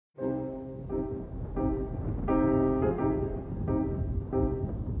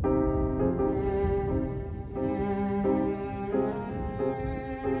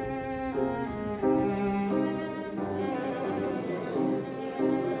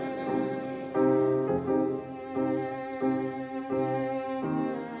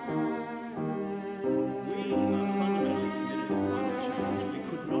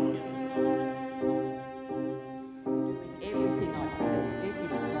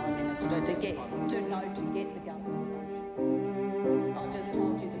Minister to get the government. I just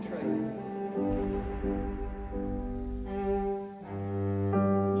told you the truth.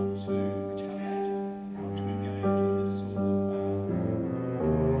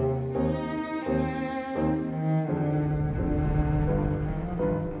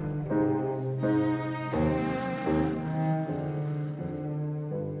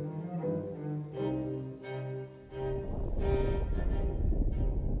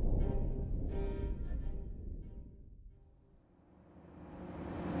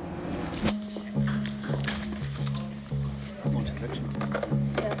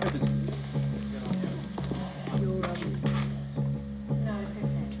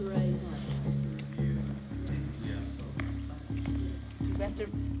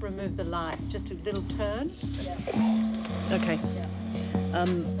 Remove the lights, just a little turn. Yeah. Okay. Yeah.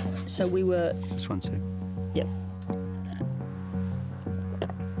 So we were... This one, Sue. Yep.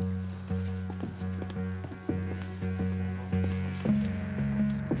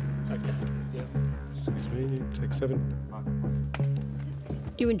 Okay. Yeah. Excuse me, take 7.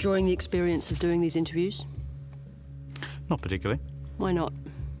 You enjoying the experience of doing these interviews? Not particularly. Why not?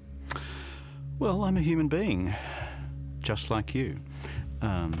 Well, I'm a human being, just like you.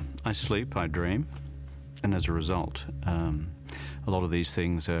 I sleep, I dream, and as a result, a lot of these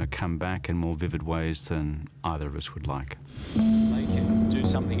things come back in more vivid ways than either of us would like. They can do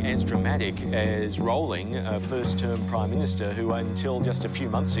something as dramatic as rolling a first-term Prime Minister who, until just a few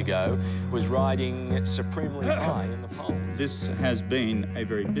months ago, was riding supremely high in the polls. This has been a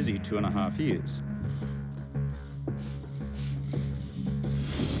very busy 2.5 years.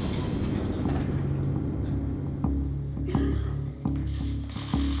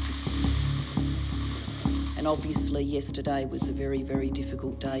 And obviously yesterday was a very, very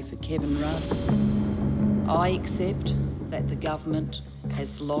difficult day for Kevin Rudd. I accept that the government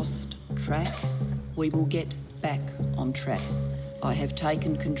has lost track. We will get back on track. I have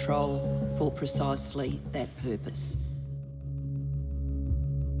taken control for precisely that purpose.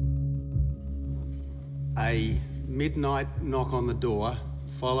 A midnight knock on the door,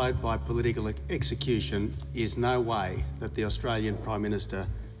 followed by political execution, is no way that the Australian Prime Minister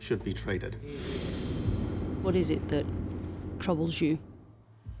should be treated. What is it that troubles you?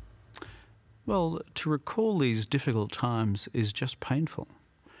 Well, to recall these difficult times is just painful.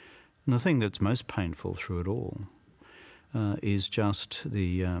 And the thing that's most painful through it all is just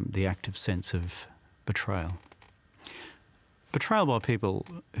the active sense of betrayal. Betrayal by people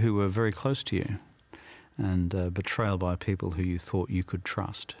who were very close to you, and betrayal by people who you thought you could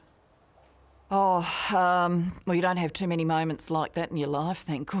trust. Oh, well, you don't have too many moments like that in your life,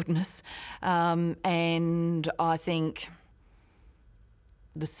 thank goodness. And I think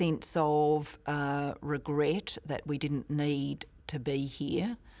the sense of regret that we didn't need to be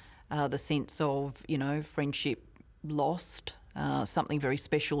here, the sense of, you know, friendship lost, something very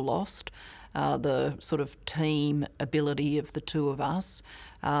special lost, the sort of team ability of the two of us,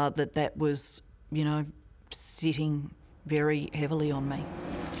 that was, you know, sitting very heavily on me.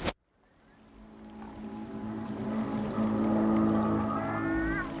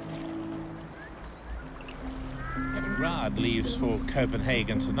 Rudd leaves for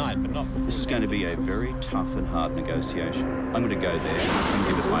Copenhagen tonight, but not before. This is going to be a very tough and hard negotiation. I'm going to go there and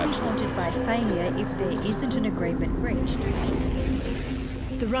give it my absolute. Haunted by failure if there isn't an agreement reached.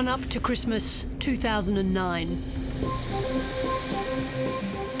 The run-up to Christmas 2009.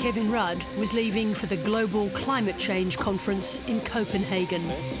 Kevin Rudd was leaving for the Global Climate Change Conference in Copenhagen.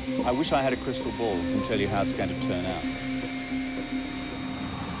 I wish I had a crystal ball and tell you how it's going to turn out.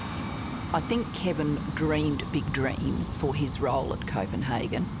 I think Kevin dreamed big dreams for his role at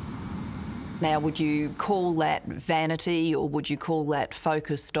Copenhagen. Now, would you call that vanity, or would you call that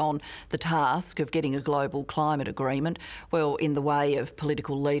focused on the task of getting a global climate agreement? Well, in the way of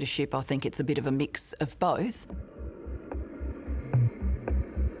political leadership, I think it's a bit of a mix of both.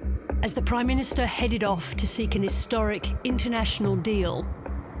 As the Prime Minister headed off to seek an historic international deal,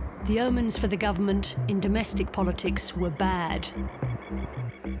 the omens for the government in domestic politics were bad.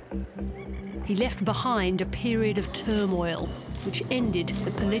 He left behind a period of turmoil which ended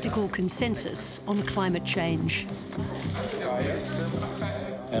the political consensus on climate change.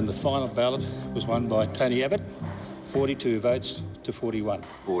 And the final ballot was won by Tony Abbott, 42 votes to 41.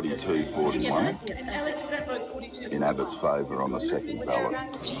 42-41. In Abbott's favour on the second ballot.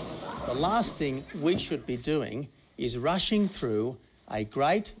 The last thing we should be doing is rushing through a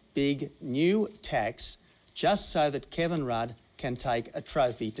great big new tax just so that Kevin Rudd can take a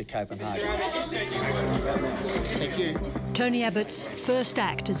trophy to Copenhagen. Thank you. Tony Abbott's first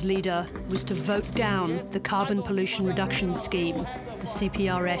act as leader was to vote down the Carbon Pollution Reduction Scheme, the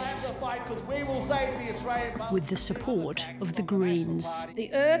CPRS, with the support of the Greens.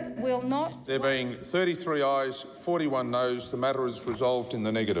 The Earth will not... There being 33 ayes, 41 noes, the matter is resolved in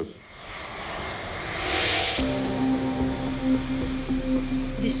the negative.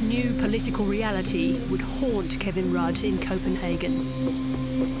 This new political reality would haunt Kevin Rudd in Copenhagen,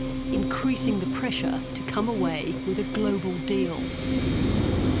 increasing the pressure to come away with a global deal.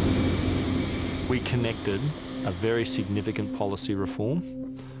 We connected a very significant policy reform,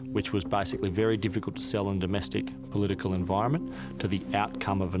 which was basically very difficult to sell in a domestic political environment, to the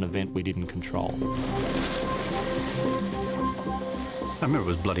outcome of an event we didn't control. I remember it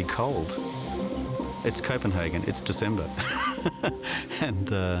was bloody cold. It's Copenhagen, it's December.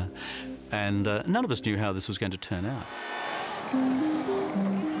 and none of us knew how this was going to turn out.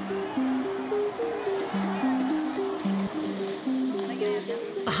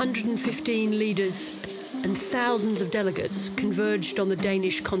 "115 leaders and thousands of delegates converged on the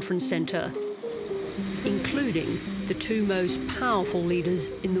Danish Conference Centre, including the two most powerful leaders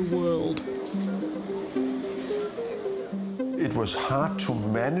in the world." It was hard to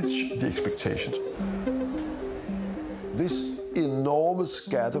manage the expectations. This enormous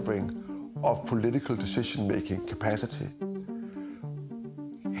gathering of political decision-making capacity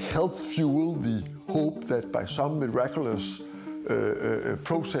helped fuel the hope that by some miraculous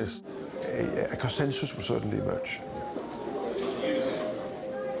process, a consensus would certainly emerge.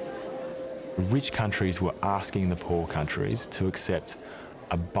 Rich countries were asking the poor countries to accept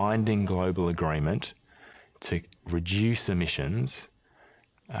a binding global agreement to reduce emissions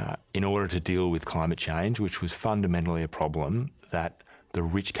in order to deal with climate change, which was fundamentally a problem that the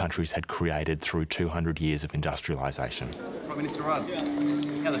rich countries had created through 200 years of industrialisation. Prime Minister Rudd,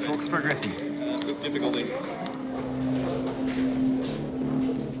 how the talks progressing? With difficulty.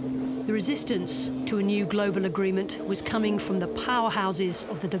 The resistance to a new global agreement was coming from the powerhouses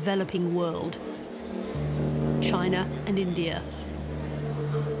of the developing world, China and India.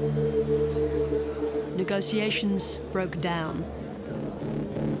 Negotiations broke down.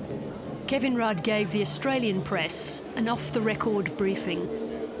 Kevin Rudd gave the Australian press an off-the-record briefing.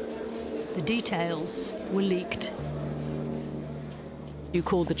 The details were leaked. You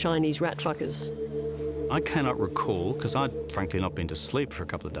called the Chinese rat fuckers. I cannot recall, because I'd frankly not been to sleep for a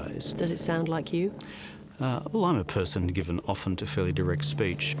couple of days. Does it sound like you? Well, I'm a person given often to fairly direct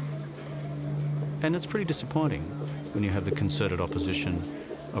speech. And it's pretty disappointing when you have the concerted opposition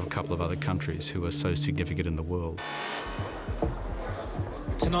of a couple of other countries who are so significant in the world.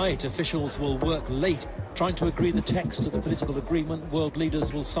 Tonight, officials will work late, trying to agree the text of the political agreement world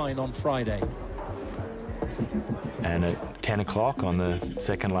leaders will sign on Friday. And at 10 o'clock on the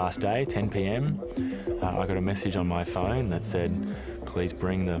second last day, 10 p.m, I got a message on my phone that said, please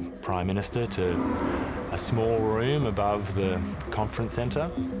bring the Prime Minister to a small room above the conference centre.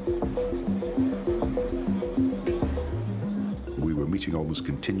 We were meeting almost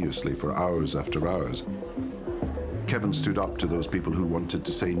continuously for hours after hours. Kevin stood up to those people who wanted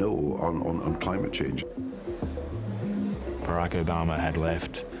to say no on climate change. Barack Obama had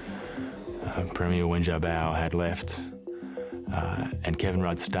left, Premier Wen Jiabao had left, and Kevin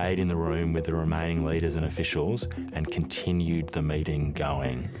Rudd stayed in the room with the remaining leaders and officials and continued the meeting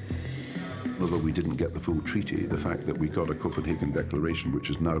going. Although we didn't get the full treaty, the fact that we got a Copenhagen Declaration, which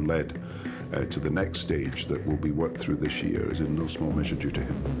has now led to the next stage that will be worked through this year, is in no small measure due to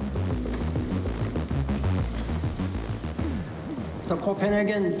him. The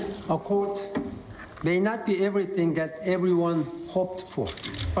Copenhagen Accord may not be everything that everyone hoped for,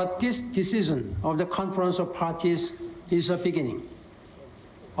 but this decision of the Conference of Parties is a beginning,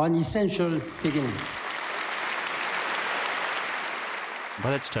 an essential beginning.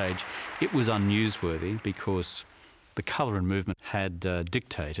 By that stage, it was unnewsworthy because the colour and movement had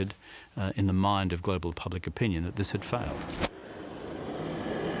dictated in the mind of global public opinion that this had failed.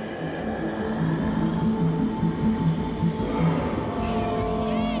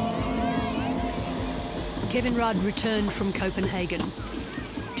 Kevin Rudd returned from Copenhagen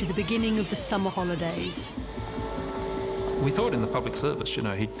to the beginning of the summer holidays. We thought in the public service, you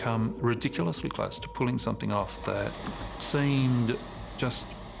know, he'd come ridiculously close to pulling something off that seemed just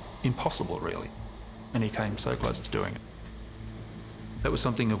impossible, really. And he came so close to doing it. That was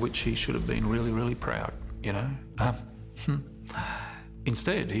something of which he should have been really, really proud, you know.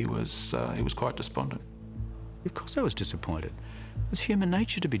 Instead, he was quite despondent. Of course I was disappointed. It's human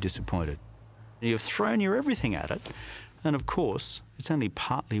nature to be disappointed. You've thrown your everything at it, and of course, it's only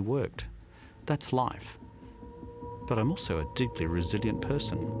partly worked. That's life. But I'm also a deeply resilient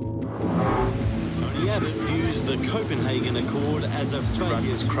person. Tony Abbott views the Copenhagen Accord as a failure. Rudd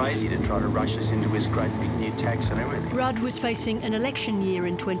was crazy to try to rush us into his great big new tax and everything. Rudd was facing an election year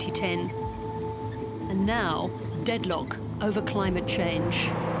in 2010, and now deadlock over climate change.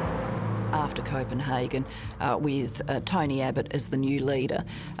 After Copenhagen, with Tony Abbott as the new leader,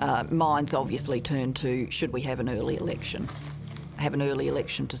 minds obviously turned to, should we have an early election? Have an early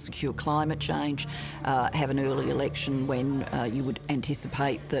election to secure climate change, have an early election when you would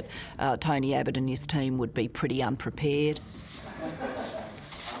anticipate that Tony Abbott and his team would be pretty unprepared.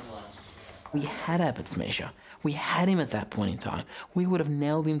 We had Abbott's measure. We had him at that point in time. We would have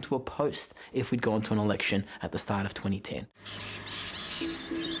nailed him to a post if we'd gone to an election at the start of 2010.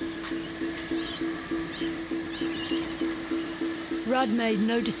 Rudd made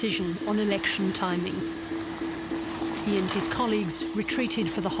no decision on election timing. He and his colleagues retreated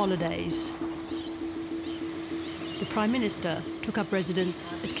for the holidays. The Prime Minister took up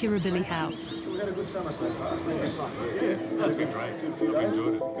residence at Kirribilli House. We had a good summer so far. It's been good fun. Yeah, that's been great. I've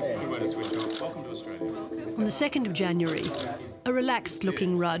enjoyed it. Good way to switch off. Welcome to Australia. On the 2nd of January, a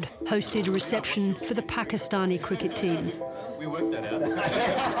relaxed-looking Rudd hosted a reception for the Pakistani cricket team. We worked that out.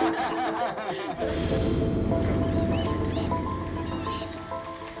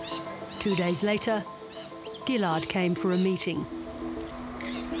 2 days later, Gillard came for a meeting.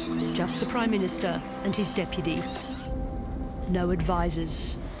 Just the Prime Minister and his deputy. No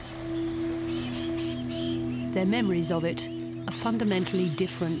advisors. Their memories of it are fundamentally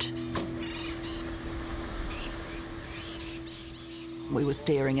different. We were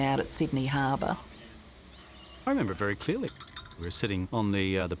staring out at Sydney Harbour. I remember very clearly. We were sitting on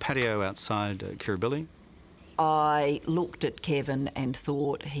the patio outside Kirribilli. I looked at Kevin and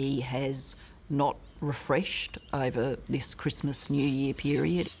thought he has not refreshed over this Christmas New Year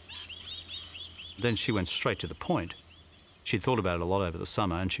period. Then she went straight to the point. She'd thought about it a lot over the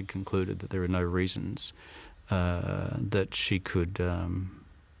summer and she'd concluded that there are no reasons that she could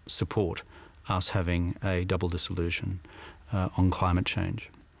support us having a double dissolution on climate change.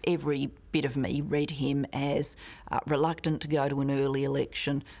 Every bit of me read him as reluctant to go to an early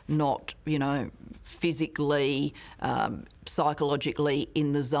election, not, physically, psychologically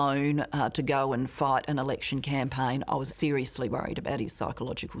in the zone to go and fight an election campaign. I was seriously worried about his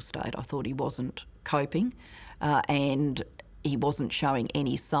psychological state. I thought he wasn't coping and he wasn't showing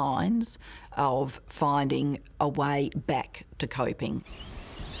any signs of finding a way back to coping.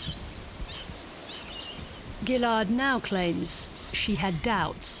 Gillard now claims she had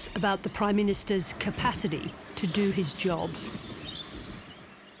doubts about the Prime Minister's capacity to do his job.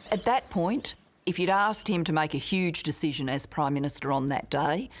 At that point, if you'd asked him to make a huge decision as Prime Minister on that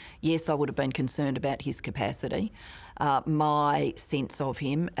day, yes, I would have been concerned about his capacity. My sense of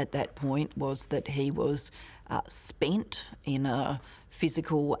him at that point was that he was spent in a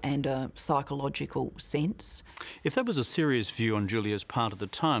physical and a psychological sense. If that was a serious view on Julia's part at the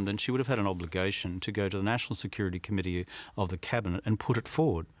time, then she would have had an obligation to go to the National Security Committee of the Cabinet and put it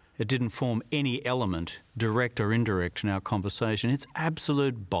forward. It didn't form any element, direct or indirect, in our conversation. It's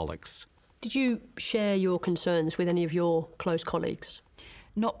absolute bollocks. Did you share your concerns with any of your close colleagues?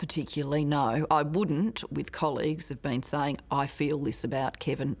 Not particularly, no. I wouldn't, with colleagues, have been saying, I feel this about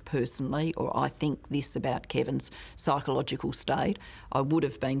Kevin personally, or I think this about Kevin's psychological state. I would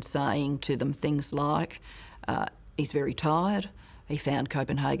have been saying to them things like, he's very tired, he found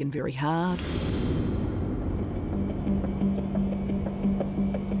Copenhagen very hard.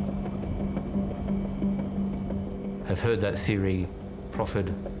 I've heard that theory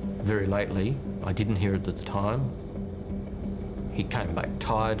proffered very lately. I didn't hear it at the time. He came back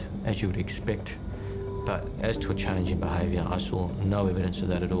tired, as you would expect, but as to a change in behaviour, I saw no evidence of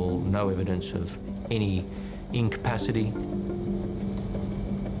that at all, no evidence of any incapacity.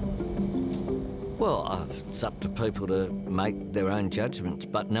 Well, it's up to people to make their own judgments,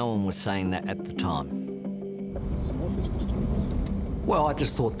 but no one was saying that at the time. Well, I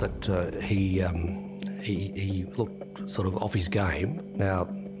just thought that he looked sort of off his game. Now,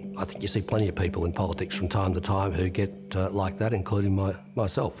 I think you see plenty of people in politics from time to time who get like that, including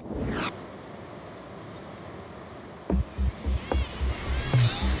myself.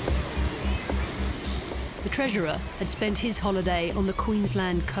 The Treasurer had spent his holiday on the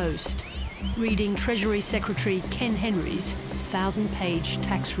Queensland coast, reading Treasury Secretary Ken Henry's 1,000-page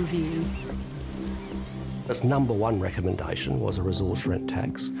tax review. Its number one recommendation was a resource rent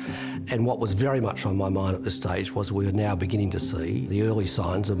tax, and what was very much on my mind at this stage was we were now beginning to see the early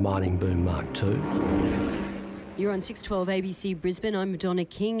signs of mining boom Mark II. You're on 612 ABC Brisbane. I'm Madonna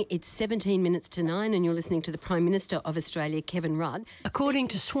King. It's 17 minutes to 9 and you're listening to the Prime Minister of Australia, Kevin Rudd. According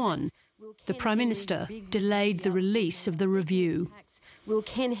to Swan, the Prime Minister delayed the release of the review. Will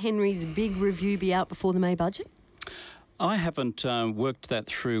Ken Henry's big review be out before the May budget? I haven't worked that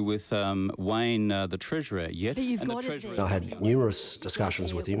through with Wayne, the Treasurer, yet. But you've got it there. I had numerous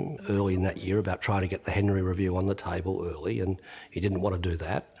discussions with him early in that year about trying to get the Henry review on the table early, and he didn't want to do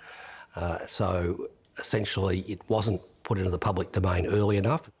that. So essentially it wasn't put into the public domain early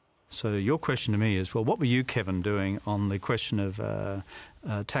enough. So your question to me is, well, what were you, Kevin, doing on the question of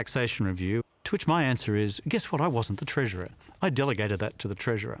taxation review? To which my answer is, guess what, I wasn't the Treasurer. I delegated that to the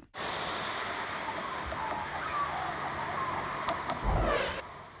Treasurer.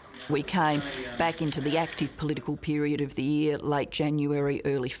 We came back into the active political period of the year, late January,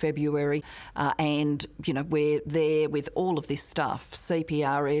 early February, and, you know, we're there with all of this stuff,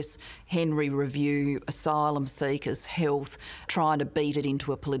 CPRS, Henry Review, asylum seekers, health, trying to beat it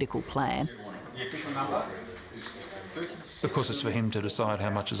into a political plan. Of course, it's for him to decide how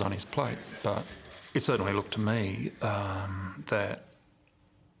much is on his plate, but it certainly looked to me that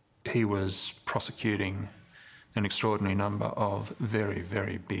he was prosecuting an extraordinary number of very,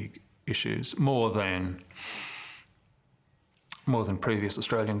 very big issues, more than previous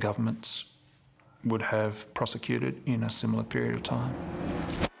Australian governments would have prosecuted in a similar period of time.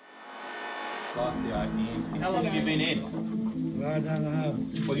 How long have you been in? I don't know.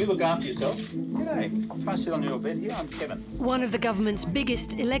 Well, you look after yourself. G'day. Come and sit on your bed here. I'm Kevin. One of the government's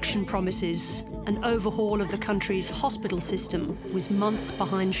biggest election promises, an overhaul of the country's hospital system, was months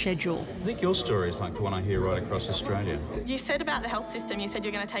behind schedule. I think your story is like the one I hear right across Australia. You said about the health system, you said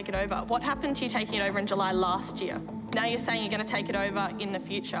you're going to take it over. What happened to you taking it over in July last year? Now you're saying you're going to take it over in the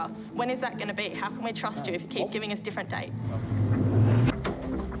future. When is that going to be? How can we trust you if you keep giving us different dates?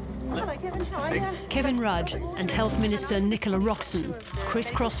 Hello, Kevin. How are you? Kevin Rudd and Health Minister Nicola Roxon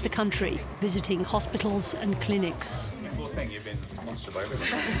crisscrossed the country, visiting hospitals and clinics.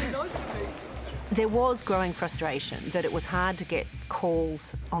 There was growing frustration that it was hard to get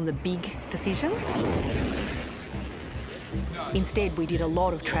calls on the big decisions. Instead, we did a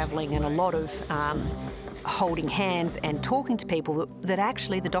lot of travelling and a lot of holding hands and talking to people that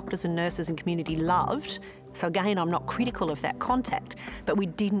actually the doctors and nurses and community loved. So again, I'm not critical of that contact, but we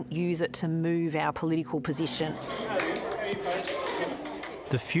didn't use it to move our political position.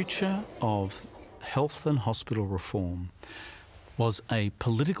 The future of health and hospital reform was a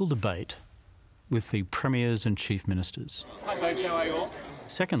political debate with the premiers and chief ministers. Hi folks, how are you all?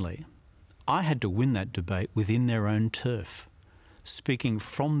 Secondly, I had to win that debate within their own turf, speaking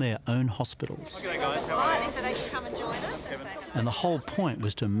from their own hospitals. Okay guys, how are you? So they can come and join us. And the whole point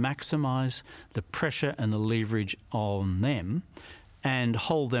was to maximise the pressure and the leverage on them and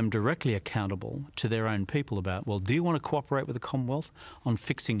hold them directly accountable to their own people about, well, do you want to cooperate with the Commonwealth on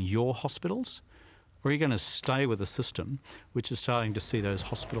fixing your hospitals? Or are you going to stay with a system which is starting to see those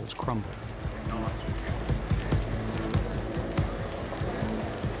hospitals crumble?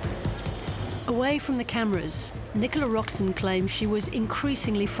 Away from the cameras, Nicola Roxon claims she was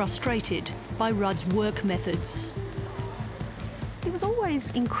increasingly frustrated by Rudd's work methods. He was always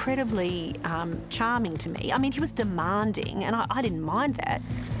incredibly charming to me. I mean, he was demanding, and I didn't mind that.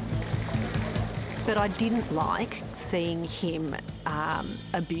 But I didn't like seeing him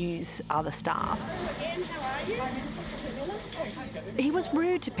abuse other staff. He was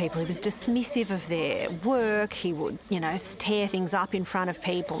rude to people. He was dismissive of their work. He would, you know, tear things up in front of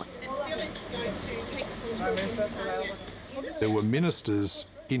people. There were ministers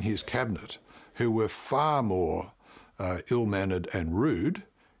in his cabinet who were far more ill-mannered and rude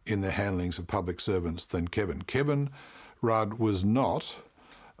in their handlings of public servants than Kevin. Kevin Rudd was not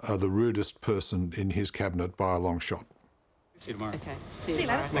the rudest person in his cabinet by a long shot. See you tomorrow. Okay. See you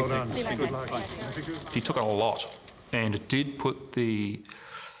later. Well done. See you later. Good luck. He took on a lot, and it did put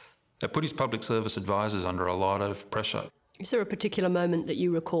his public service advisors under a lot of pressure. Is there a particular moment that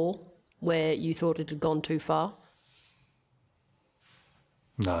you recall where you thought it had gone too far?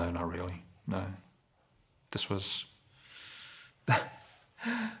 No, not really. No. This was...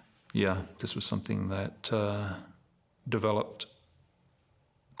 yeah, this was something that developed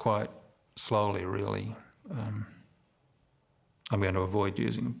quite slowly, really. I'm going to avoid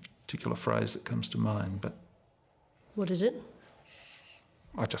using a particular phrase that comes to mind, but... What is it?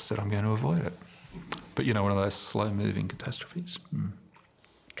 I just said I'm going to avoid it. But, you know, one of those slow-moving catastrophes.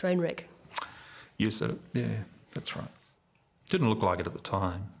 Train wreck. You said it. Yeah, that's right. Didn't look like it at the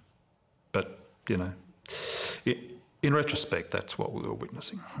time, but, you know, in retrospect, that's what we were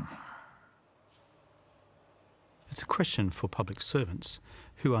witnessing. It's a question for public servants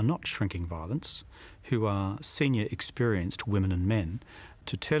who are not shrinking violence, who are senior experienced women and men,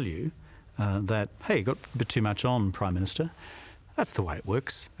 to tell you that, hey, you got a bit too much on, Prime Minister. That's the way it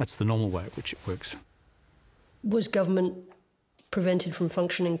works. That's the normal way at which it works. Was government prevented from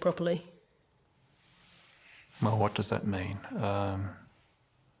functioning properly? Well, what does that mean? No,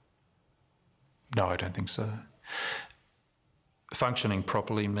 I don't think so. Functioning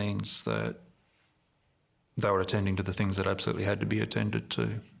properly means that they were attending to the things that absolutely had to be attended to.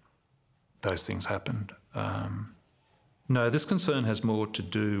 Those things happened. No, this concern has more to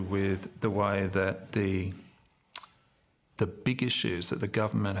do with the way that the big issues that the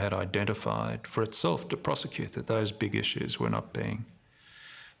government had identified for itself to prosecute, that those big issues were not being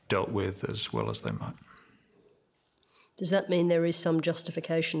dealt with as well as they might. Does that mean there is some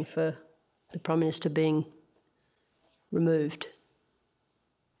justification for the Prime Minister being removed?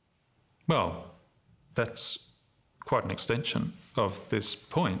 Well, that's quite an extension of this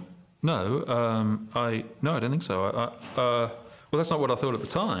point. No, I don't think so. Well, that's not what I thought at the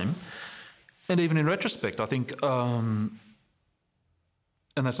time. And even in retrospect, I think, and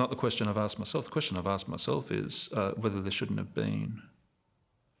that's not the question I've asked myself. The question I've asked myself is whether there shouldn't have been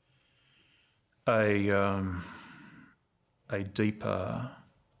a deeper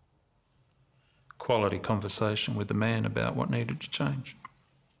quality conversation with the man about what needed to change.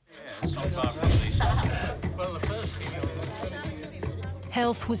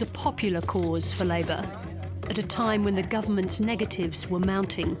 Health was a popular cause for Labor at a time when the government's negatives were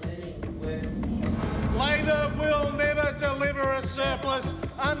mounting. Labor will never deliver a surplus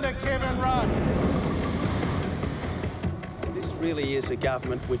under Kevin Rudd. This really is a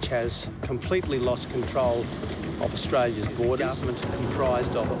government which has completely lost control of Australia's borders. A government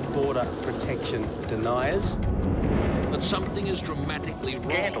comprised of border protection deniers. But something is dramatically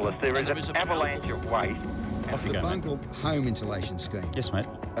wrong. Scandalous. There is an avalanche of waste. Of the Bungle home insulation scheme. Yes, mate.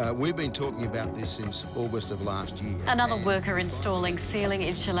 We've been talking about this since August of last year. Another worker installing ceiling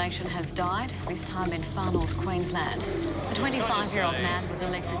insulation has died, this time in far north Queensland. A 25-year-old man was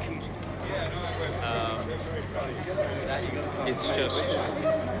electrocuted. It's just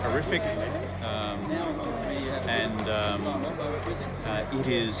horrific, it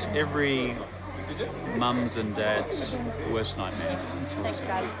is every mum's and dad's worst nightmare. Thanks,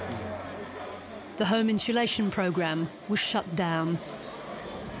 guys. The home insulation program was shut down.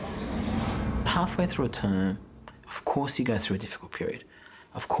 Halfway through a term, of course you go through a difficult period.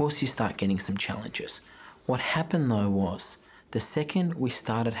 Of course you start getting some challenges. What happened though was, the second we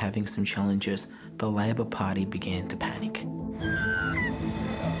started having some challenges, the Labor Party began to panic.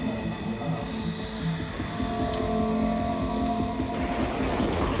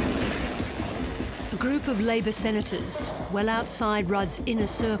 A group of Labor senators, well outside Rudd's inner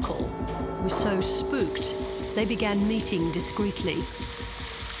circle, were so spooked they began meeting discreetly.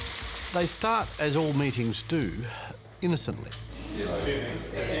 They start, as all meetings do, innocently.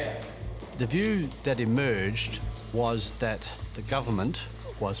 The view that emerged was that the government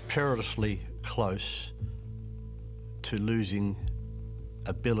was perilously close to losing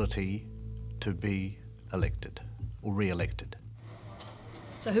ability to be elected or re-elected.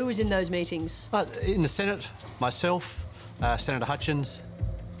 So who was in those meetings? In the Senate, myself, Senator Hutchins,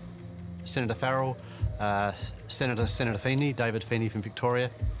 Senator Farrell, Senator Feeney, David Feeney from Victoria.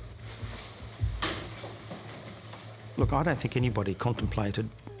 Look, I don't think anybody contemplated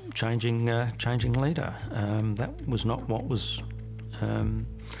changing leader. That was not what was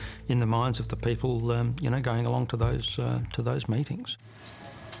in the minds of the people, going along to those meetings.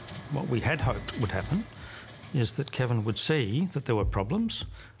 What we had hoped would happen is that Kevin would see that there were problems,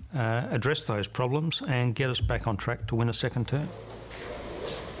 address those problems, and get us back on track to win a second term.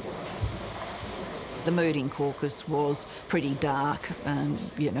 The mood in caucus was pretty dark and,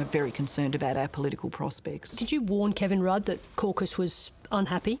 very concerned about our political prospects. Did you warn Kevin Rudd that caucus was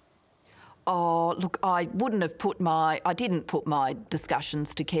unhappy? Oh, look, I didn't put my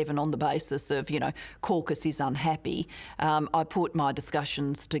discussions to Kevin on the basis of, caucus is unhappy. I put my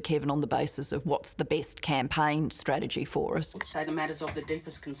discussions to Kevin on the basis of what's the best campaign strategy for us. Say the matters of the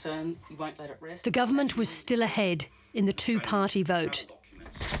deepest concern, you won't let it rest. The government was still ahead in the two-party vote.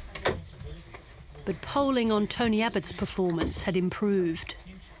 But polling on Tony Abbott's performance had improved.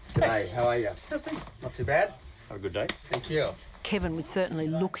 G'day, how are you? How's things? Not too bad. Have a good day. Thank you. Kevin was certainly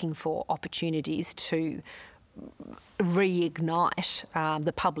looking for opportunities to reignite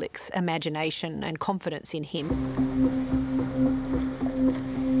the public's imagination and confidence in him.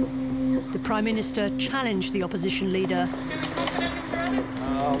 The Prime Minister challenged the opposition leader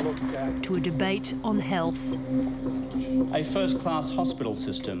to a debate on health. A first-class hospital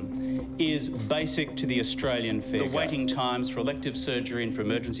system is basic to the Australian fair. The waiting times for elective surgery and for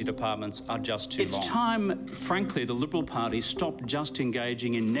emergency departments are just too long. It's time, frankly, the Liberal Party stopped just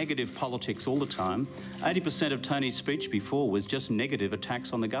engaging in negative politics all the time. 80% of Tony's speech before was just negative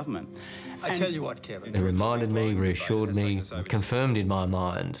attacks on the government. I tell you what, Kevin. It reminded me, reassured me, confirmed in my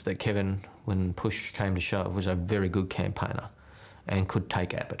mind that Kevin, when push came to shove, was a very good campaigner and could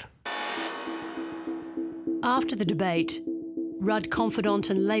take Abbott. After the debate, Rudd confidant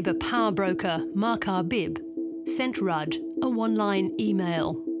and Labor power broker Mark Arbib sent Rudd a one-line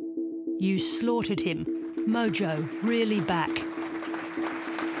email. "You slaughtered him. Mojo really back."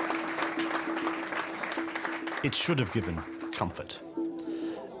 It should have given comfort,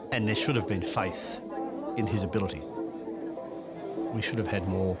 and there should have been faith in his ability. We should have had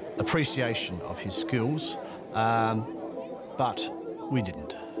more appreciation of his skills, but we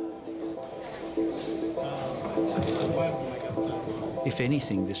didn't. If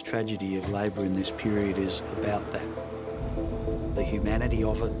anything, this tragedy of Labor in this period is about that. The humanity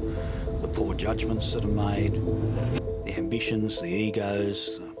of it, the poor judgments that are made, the ambitions, the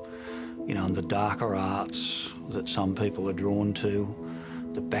egos, and the darker arts that some people are drawn to,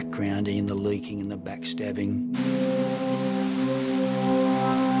 the backgrounding and the leaking and the backstabbing.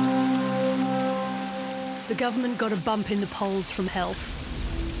 The government got a bump in the polls from health,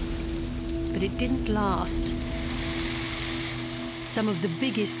 but it didn't last. Some of the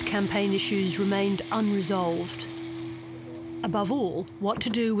biggest campaign issues remained unresolved. Above all, what to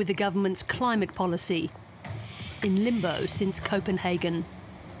do with the government's climate policy, in limbo since Copenhagen.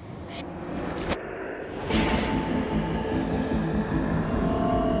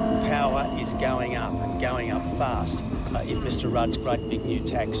 Power is going up and going up fast if Mr Rudd's great big new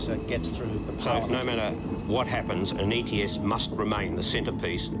tax gets through the Parliament. So no matter what happens, an ETS must remain the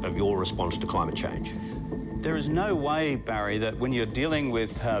centrepiece of your response to climate change. There is no way, Barry, that when you're dealing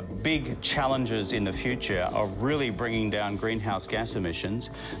with big challenges in the future of really bringing down greenhouse gas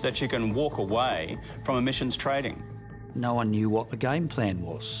emissions, that you can walk away from emissions trading. No one knew what the game plan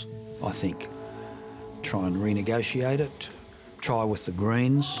was, I think. Try and renegotiate it, try with the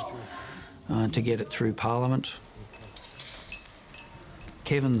Greens to get it through Parliament.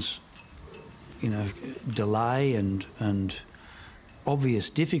 Kevin's, delay and obvious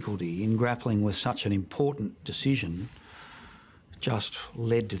difficulty in grappling with such an important decision just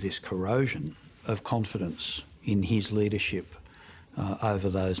led to this corrosion of confidence in his leadership over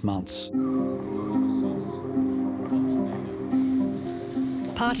those months.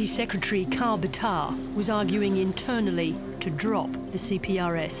 Party Secretary Karl Bitar was arguing internally to drop the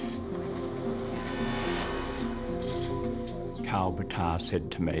CPRS. Karl Bitar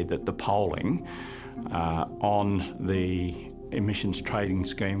said to me that the polling on the emissions trading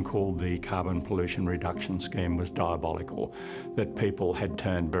scheme called the Carbon Pollution Reduction Scheme was diabolical, that people had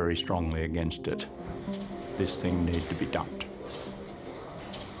turned very strongly against it. This thing needed to be dumped.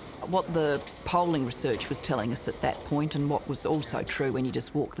 What the polling research was telling us at that point, and what was also true when you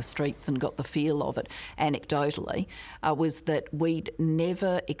just walked the streets and got the feel of it anecdotally, was that we'd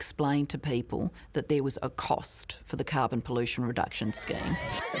never explained to people that there was a cost for the Carbon Pollution Reduction Scheme.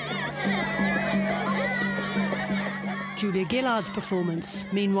 Julia Gillard's performance,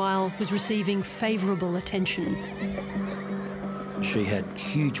 meanwhile, was receiving favourable attention. She had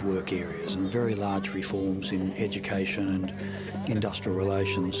huge work areas and very large reforms in education and industrial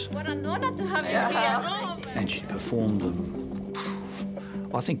relations. What an honour to have you here. And she performed them,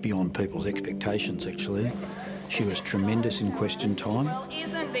 I think, beyond people's expectations, actually. She was tremendous in question time. Well,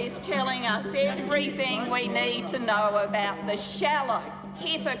 isn't this telling us everything we need to know about the shallow,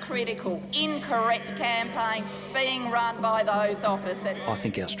 hypocritical, incorrect campaign being run by those opposite? I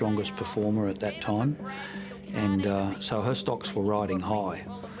think our strongest performer at that time. And so her stocks were riding high.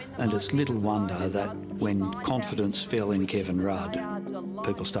 And it's little wonder that when confidence fell in Kevin Rudd,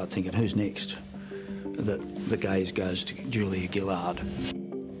 people start thinking, who's next? That the gaze goes to Julia Gillard.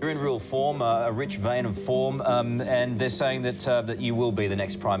 You're in real form, a rich vein of form, and they're saying that that you will be the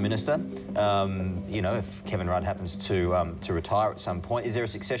next Prime Minister. If Kevin Rudd happens to retire at some point, is there a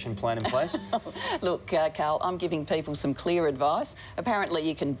succession plan in place? Look, Carl, I'm giving people some clear advice. Apparently,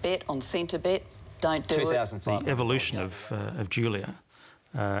 you can bet on Centrebet. Don't do it. The evolution of Julia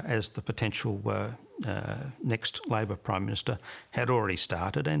as the potential next Labor Prime Minister had already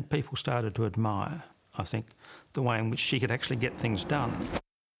started, and people started to admire, I think, the way in which she could actually get things done.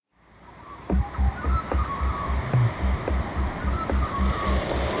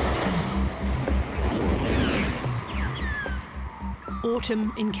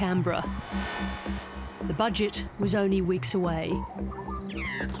 Autumn in Canberra. The budget was only weeks away.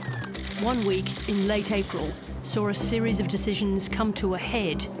 1 week in late April saw a series of decisions come to a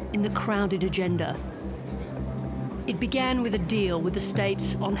head in the crowded agenda. It began with a deal with the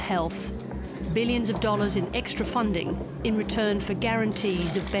states on health, billions of dollars in extra funding in return for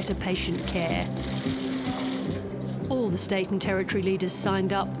guarantees of better patient care. All the state and territory leaders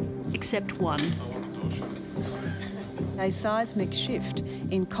signed up, except one. A seismic shift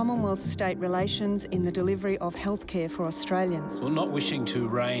in Commonwealth-state relations in the delivery of healthcare for Australians. Well, not wishing to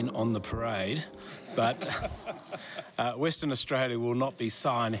rain on the parade, but Western Australia will not be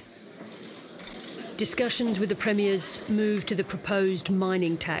signing. Discussions with the premiers moved to the proposed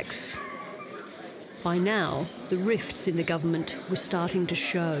mining tax. By now, the rifts in the government were starting to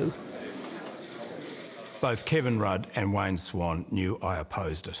show. Both Kevin Rudd and Wayne Swan knew I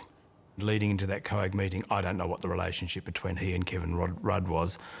opposed it. Leading into that COAG meeting, I don't know what the relationship between he and Kevin Rudd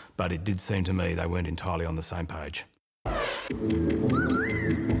was, but it did seem to me they weren't entirely on the same page.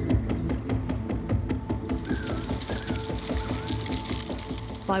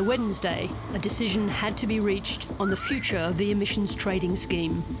 By Wednesday, a decision had to be reached on the future of the emissions trading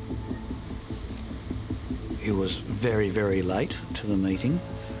scheme. It was very, very late to the meeting,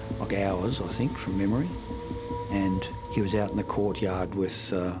 like hours, I think, from memory. And he was out in the courtyard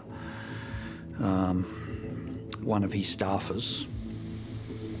with one of his staffers.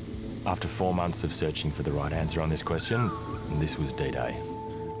 After 4 months of searching for the right answer on this question, this was D-Day.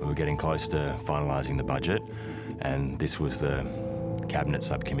 We were getting close to finalising the budget, and this was the Cabinet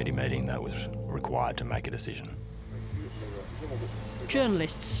subcommittee meeting that was required to make a decision.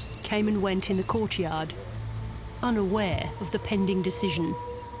 Journalists came and went in the courtyard, unaware of the pending decision.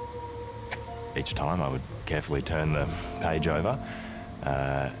 Each time I would carefully turn the page over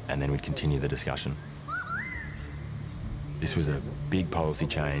and then we'd continue the discussion. This was a big policy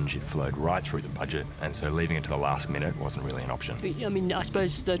change. It flowed right through the budget, and so leaving it to the last minute wasn't really an option. I mean, I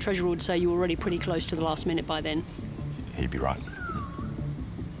suppose the Treasurer would say you were already pretty close to the last minute by then. He'd be right.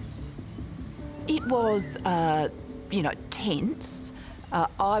 It was, tense.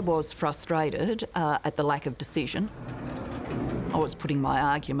 I was frustrated at the lack of decision. I was putting my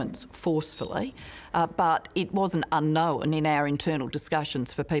arguments forcefully, but it wasn't unknown in our internal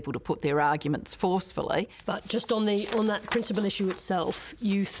discussions for people to put their arguments forcefully. But just on that principal issue itself,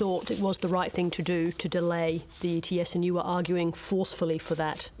 you thought it was the right thing to do to delay the ETS, and you were arguing forcefully for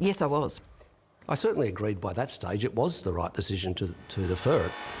that? Yes, I was. I certainly agreed by that stage it was the right decision to defer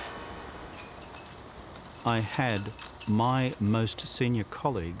it. I had my most senior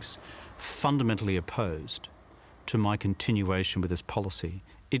colleagues fundamentally opposed to my continuation with this policy.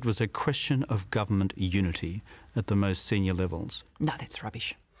 It was a question of government unity at the most senior levels. No, that's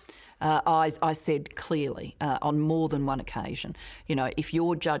rubbish. I said clearly on more than one occasion, if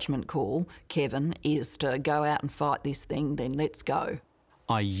your judgment call, Kevin, is to go out and fight this thing, then let's go.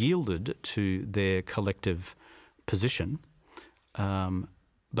 I yielded to their collective position,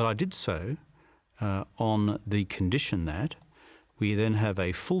 but I did so on the condition that we then have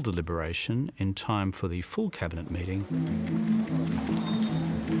a full deliberation in time for the full Cabinet meeting.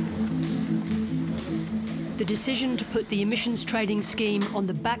 The decision to put the emissions trading scheme on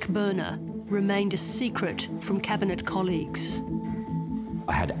the back burner remained a secret from Cabinet colleagues.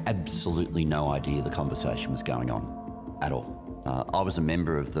 I had absolutely no idea the conversation was going on at all. I was a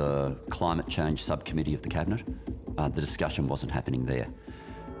member of the Climate Change Subcommittee of the Cabinet. The discussion wasn't happening there.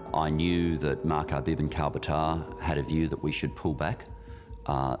 I knew that Mark Arbib and Karl Batar had a view that we should pull back.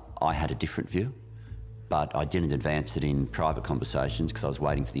 I had a different view, but I didn't advance it in private conversations because I was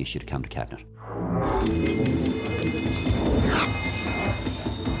waiting for the issue to come to Cabinet.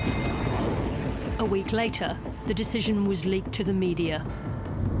 A week later, the decision was leaked to the media.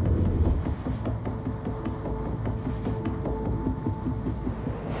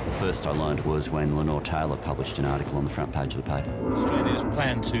 First I learned was when Lenore Taylor published an article on the front page of the paper. Australia's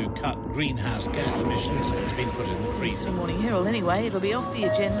plan to cut greenhouse gas emissions has been put in the freezer. The Morning Herald, anyway. It'll be off the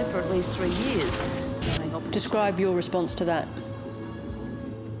agenda for at least 3 years. Describe your response to that.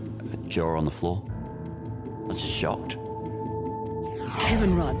 Jaw on the floor. I was shocked.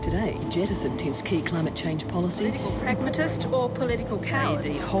 Kevin Rudd today jettisoned his key climate change policy. Political pragmatist or political coward?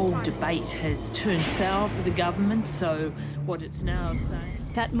 The whole debate has turned sour for the government, so what it's now saying...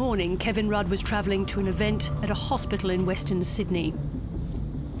 That morning, Kevin Rudd was travelling to an event at a hospital in Western Sydney.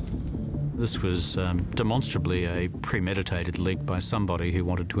 This was demonstrably a premeditated leak by somebody who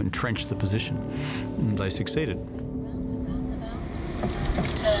wanted to entrench the position. And they succeeded.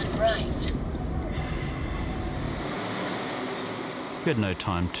 Turn right. We had no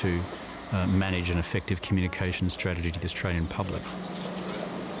time to manage an effective communication strategy to the Australian public.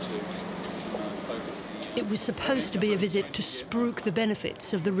 It was supposed to be a visit to spruik the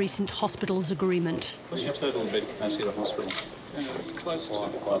benefits of the recent hospitals agreement. What's your total bed capacity of the hospital? It's close to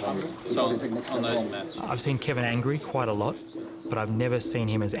 500. So on those maps. I've seen Kevin angry quite a lot, but I've never seen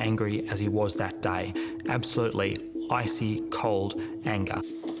him as angry as he was that day. Absolutely icy, cold anger.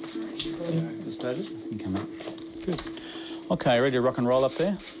 Just David, you can come up. Good. Okay, ready to rock and roll up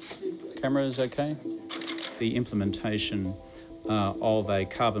there? Cameras okay? The implementation of a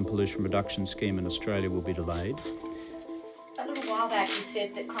carbon pollution reduction scheme in Australia will be delayed. A little while back you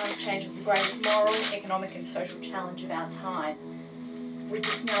said that climate change was the greatest moral, economic and social challenge of our time. With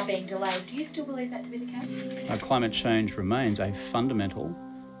this now being delayed, do you still believe that to be the case? Climate change remains a fundamental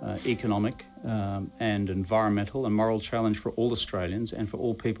economic and environmental and moral challenge for all Australians and for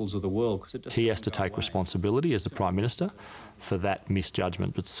all peoples of the world. He has to take responsibility as the Prime Minister for that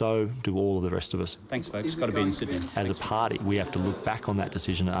misjudgment, but so do all of the rest of us. Thanks, folks. It's got to be in Sydney. As a party, we have to look back on that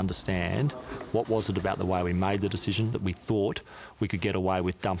decision and understand what was it about the way we made the decision that we thought we could get away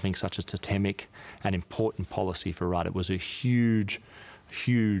with dumping such a totemic and important policy for Rudd. It was a huge,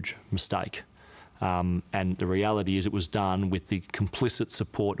 huge mistake. And the reality is it was done with the complicit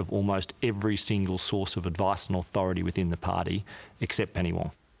support of almost every single source of advice and authority within the party, except Penny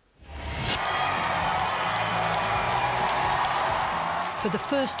Wong. For the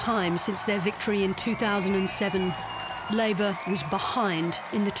first time since their victory in 2007, Labor was behind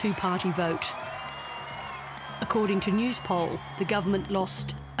in the two-party vote. According to Newspoll, the government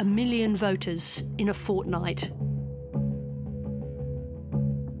lost 1 million voters in a fortnight.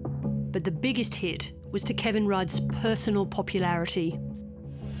 But the biggest hit was to Kevin Rudd's personal popularity.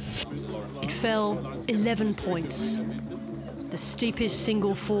 It fell 11 points, the steepest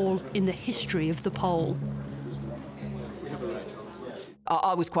single fall in the history of the poll.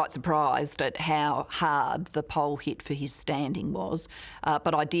 I was quite surprised at how hard the poll hit for his standing was,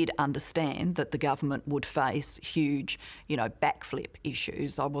 but I did understand that the government would face huge, backflip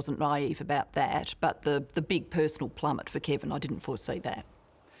issues. I wasn't naive about that, but the big personal plummet for Kevin, I didn't foresee that.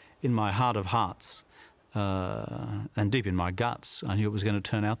 In my heart of hearts and deep in my guts, I knew it was going to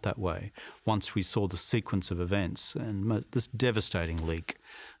turn out that way once we saw the sequence of events and this devastating leak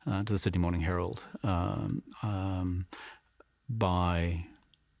to the Sydney Morning Herald by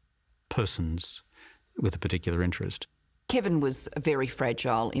persons with a particular interest. Kevin was very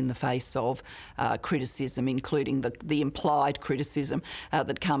fragile in the face of criticism, including the implied criticism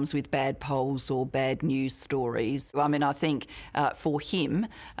that comes with bad polls or bad news stories. I mean, I think for him,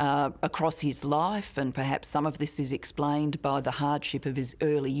 across his life, and perhaps some of this is explained by the hardship of his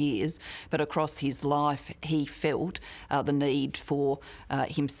early years, but across his life he felt the need for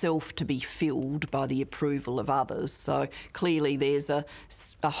himself to be filled by the approval of others. So clearly there's a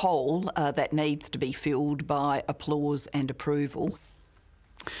hole that needs to be filled by applause and approval.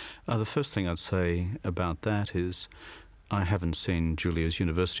 The first thing I'd say about that is I haven't seen Julia's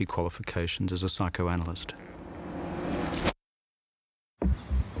university qualifications as a psychoanalyst.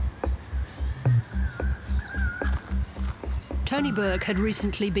 Tony Burke had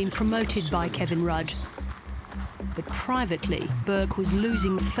recently been promoted by Kevin Rudd. But privately, Burke was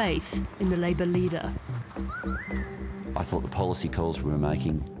losing faith in the Labor leader. I thought the policy calls we were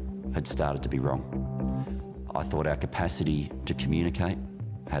making had started to be wrong. I thought our capacity to communicate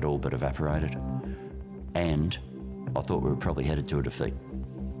had all but evaporated, and I thought we were probably headed to a defeat.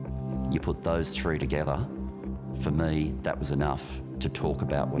 You put those three together, for me, that was enough to talk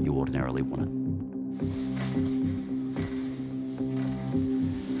about what you ordinarily wanted.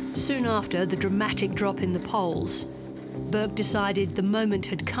 Soon after the dramatic drop in the polls, Burke decided the moment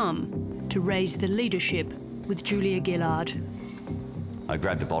had come to raise the leadership with Julia Gillard. I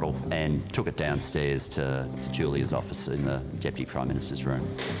grabbed a bottle and took it downstairs to Julia's office in the Deputy Prime Minister's room.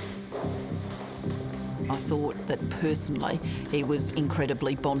 I thought that personally he was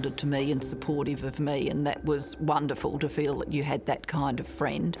incredibly bonded to me and supportive of me, and that was wonderful to feel that you had that kind of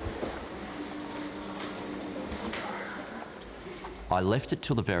friend. I left it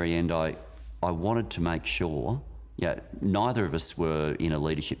till the very end. I wanted to make sure, neither of us were in a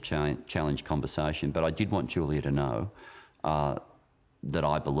leadership challenge conversation, but I did want Julia to know that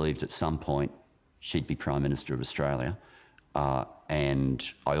I believed at some point she'd be Prime Minister of Australia,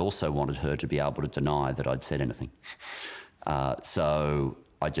 and I also wanted her to be able to deny that I'd said anything. So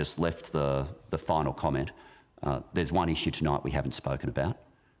I just left the final comment. There's one issue tonight we haven't spoken about.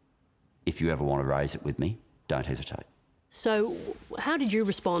 If you ever want to raise it with me, don't hesitate. So how did you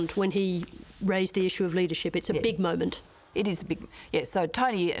respond when he raised the issue of leadership? It's a big moment. It is a big... Yeah, so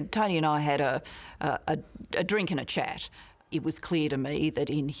Tony and I had a drink and a chat. It was clear to me that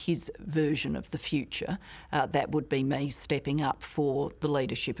in his version of the future, that would be me stepping up for the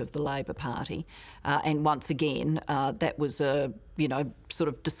leadership of the Labor Party. And once again, that was a, sort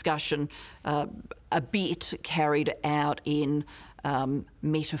of discussion a bit carried out in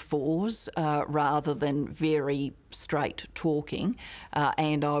metaphors rather than very straight talking.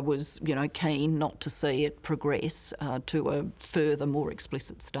 And I was, keen not to see it progress to a further, more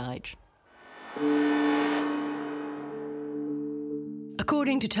explicit stage.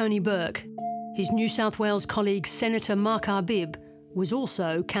 According to Tony Burke, his New South Wales colleague Senator Mark Arbib was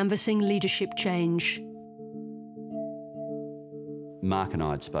also canvassing leadership change. Mark and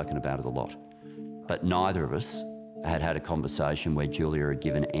I had spoken about it a lot, but neither of us had had a conversation where Julia had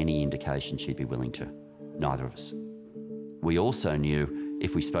given any indication she'd be willing to. Neither of us. We also knew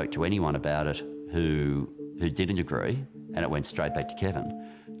if we spoke to anyone about it who didn't agree, and it went straight back to Kevin,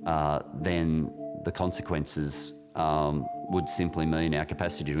 then the consequences would simply mean our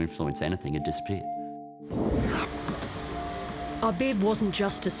capacity to influence anything had disappeared. Arbib wasn't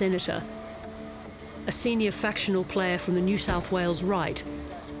just a senator. A senior factional player from the New South Wales right,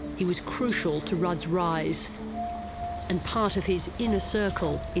 he was crucial to Rudd's rise and part of his inner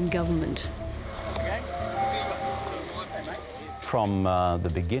circle in government. From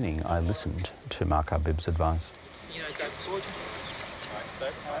the beginning, I listened to Mark Arbib's advice.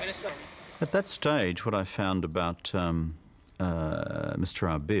 At that stage, what I found about Mr.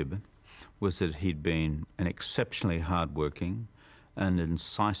 Arbib was that he'd been an exceptionally hard-working and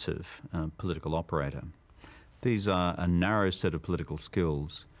incisive political operator. These are a narrow set of political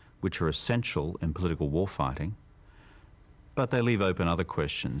skills which are essential in political warfighting, but they leave open other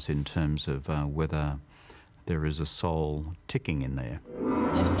questions in terms of whether there is a soul ticking in there.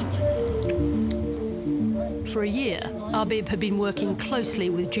 For a year, Arbib had been working closely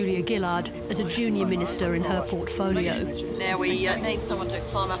with Julia Gillard as a junior minister in her portfolio. Now we need someone to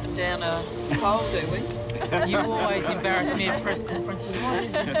climb up and down a pole, do we? You always embarrass me at press conferences. What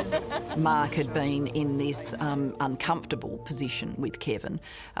is it? Mark had been in this uncomfortable position with Kevin,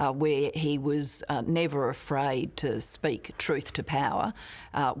 where he was never afraid to speak truth to power.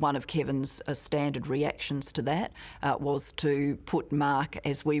 One of Kevin's standard reactions to that was to put Mark,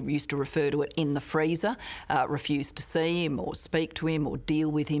 as we used to refer to it, in the freezer, refuse to see him or speak to him or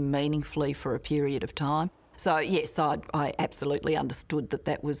deal with him meaningfully for a period of time. So, yes, I absolutely understood that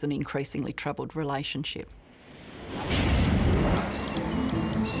that was an increasingly troubled relationship.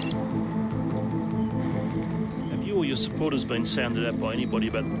 Have you or your supporters been sounded out by anybody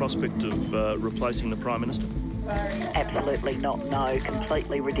about the prospect of replacing the Prime Minister? Absolutely not, no.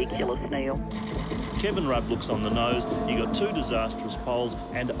 Completely ridiculous, Neil. Kevin Rudd looks on the nose. You got two disastrous polls,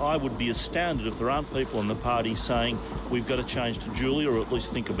 and I would be astounded if there aren't people in the party saying we've got to change to Julia, or at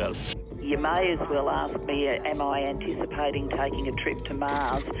least think about it. You may as well ask me, am I anticipating taking a trip to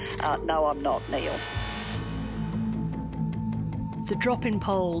Mars? No, I'm not, Neil. The drop in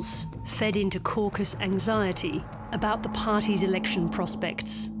polls fed into caucus anxiety about the party's election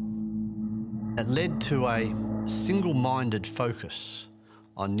prospects. It led to a single-minded focus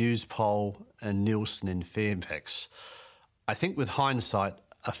on Newspoll and Nielsen in Fairfax. I think with hindsight,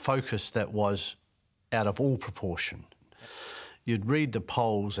 a focus that was out of all proportion. You'd read the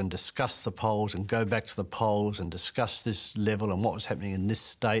polls and discuss the polls and go back to the polls and discuss this level and what was happening in this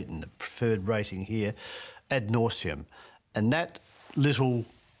state and the preferred rating here ad nauseum. And that little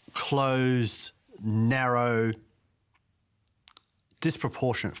closed, narrow,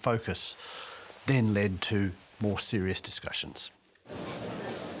 disproportionate focus then led to more serious discussions.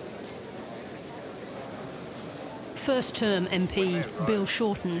 First-term MP Bill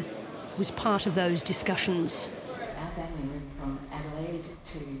Shorten was part of those discussions.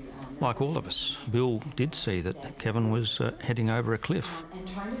 Like all of us, Bill did see that Kevin was heading over a cliff. And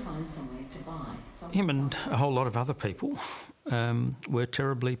trying to find somewhere to buy. Him and a whole lot of other people were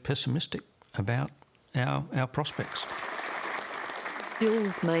terribly pessimistic about our prospects.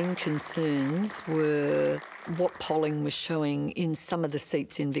 Bill's main concerns were what polling was showing in some of the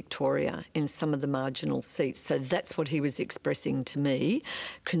seats in Victoria, in some of the marginal seats. So that's what he was expressing to me,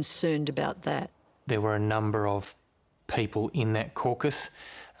 concerned about that. There were a number of people in that caucus,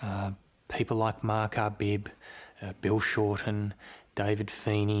 people like Mark Arbib, Bill Shorten, David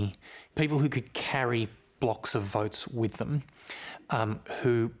Feeney, people who could carry blocks of votes with them,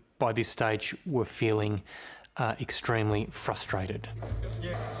 who by this stage were feeling extremely frustrated.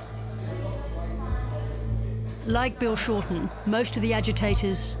 Like Bill Shorten, most of the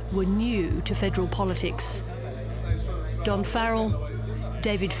agitators were new to federal politics. Don Farrell,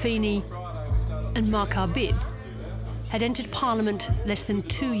 David Feeney and Mark Arbib had entered Parliament less than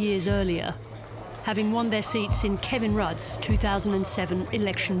 2 years earlier. having won their seats in Kevin Rudd's 2007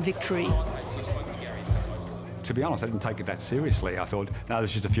 election victory. To be honest, I didn't take it that seriously. I thought, no,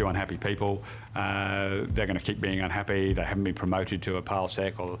 there's just a few unhappy people. They're going to keep being unhappy. They haven't been promoted to a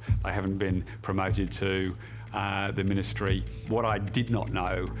PALSEC, or they haven't been promoted to the ministry. What I did not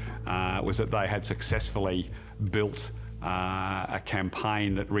know was that they had successfully built a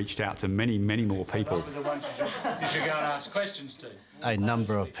campaign that reached out to many, many more people. You should go and ask questions to. A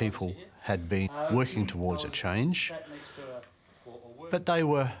number of people had been working towards a change, but they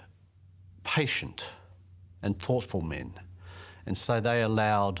were patient and thoughtful men, and so they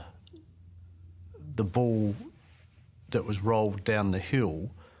allowed the ball that was rolled down the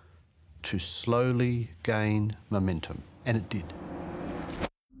hill to slowly gain momentum, and it did.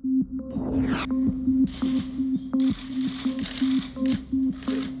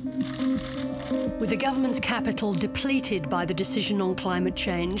 With the government's capital depleted by the decision on climate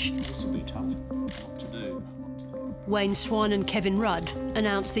change, This will be tough. What to do? Wayne Swan and Kevin Rudd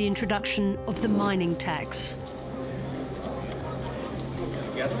announced the introduction of the mining tax.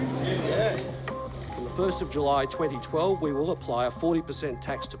 From the 1st of July 2012, we will apply a 40%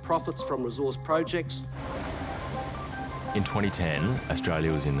 tax to profits from resource projects. In 2010,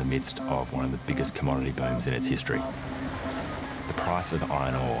 Australia was in the midst of one of the biggest commodity booms in its history. The price of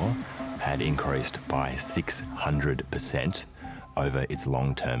iron ore had increased by 600% over its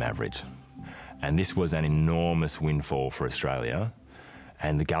long-term average. And this was an enormous windfall for Australia,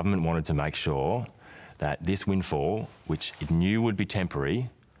 and the government wanted to make sure that this windfall, which it knew would be temporary,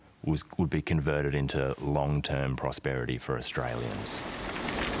 would be converted into long-term prosperity for Australians.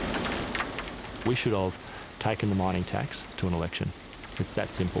 We should have taken the mining tax to an election. It's that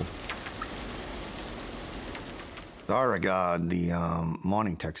simple. I regard the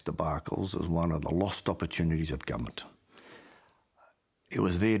mining tax debacles as one of the lost opportunities of government. It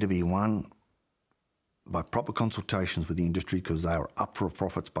was there to be won by proper consultations with the industry because they were up for a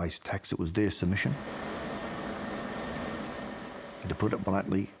profits-based tax. It was their submission. And to put it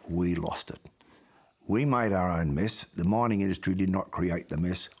bluntly, we lost it. We made our own mess. The mining industry did not create the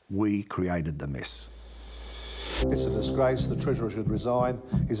mess. We created the mess. It's a disgrace. The Treasurer should resign.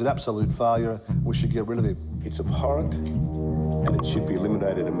 He's an absolute failure. We should get rid of him. It's abhorrent and it should be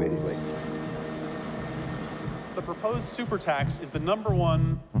eliminated immediately. The proposed super tax is the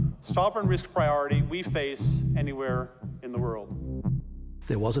 #1 sovereign risk priority we face anywhere in the world.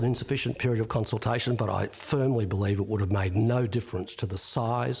 There was an insufficient period of consultation, but I firmly believe it would have made no difference to the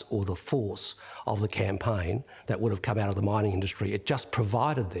size or the force of the campaign that would have come out of the mining industry. It just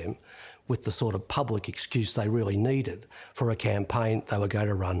provided them with the sort of public excuse they really needed for a campaign they were going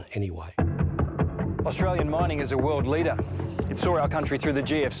to run anyway. Australian mining is a world leader. It saw our country through the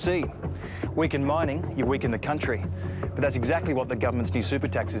GFC. Weaken mining, you weaken the country. But that's exactly what the government's new super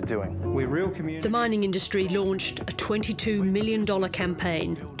tax is doing. We're real community. The mining industry launched a $22 million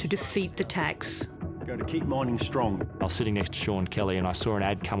campaign to defeat the tax. Going to keep mining strong. I was sitting next to Sean Kelly and I saw an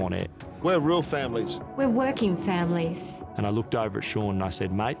ad come on air. We're real families. We're working families. And I looked over at Sean and I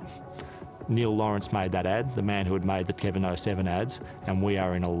said, mate, Neil Lawrence made that ad, the man who had made the Kevin 07 ads, and we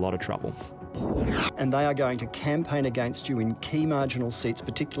are in a lot of trouble. And they are going to campaign against you in key marginal seats,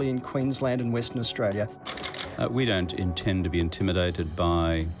 particularly in Queensland and Western Australia. We don't intend to be intimidated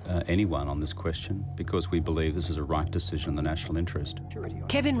by anyone on this question because we believe this is a right decision in the national interest.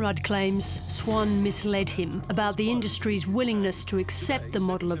 Kevin Rudd claims Swan misled him about the industry's willingness to accept the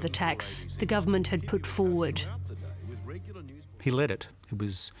model of the tax the government had put forward. He led it. It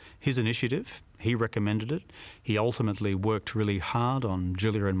was his initiative. He recommended it. He ultimately worked really hard on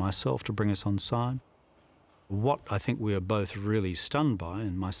Julia and myself to bring us on side. What I think we are both really stunned by,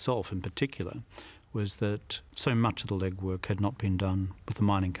 and myself in particular, was that so much of the legwork had not been done with the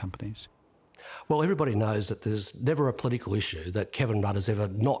mining companies. Well, everybody knows that there's never a political issue that Kevin Rudd has ever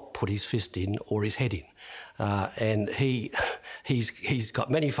not put his fist in or his head in. And he's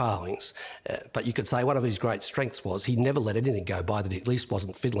got many failings, but you could say one of his great strengths was he never let anything go by that he at least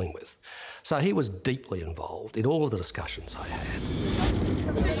wasn't fiddling with. So he was deeply involved in all of the discussions I had.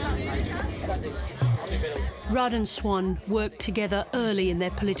 Rudd and Swan worked together early in their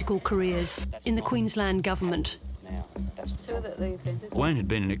political careers in the Queensland government. Wayne had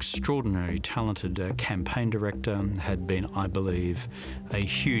been an extraordinarily talented campaign director, had been, I believe, a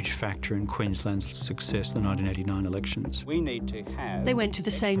huge factor in Queensland's success in the 1989 elections. They went to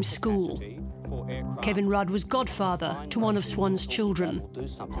the same school. Kevin Rudd was godfather to one of Swan's children.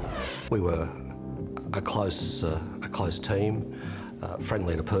 We were a close team,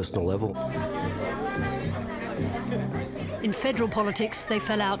 friendly at a personal level. In federal politics, they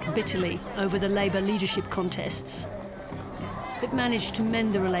fell out bitterly over the Labor leadership contests. but managed to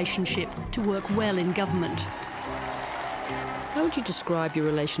mend the relationship to work well in government. How would you describe your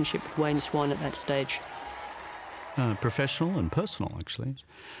relationship with Wayne Swan at that stage? Professional and personal, actually.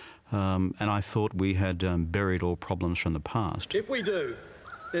 And I thought we had buried all problems from the past. If we do,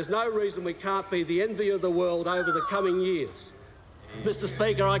 there's no reason we can't be the envy of the world over the coming years. Mr.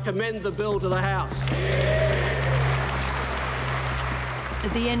 Speaker, I commend the bill to the House.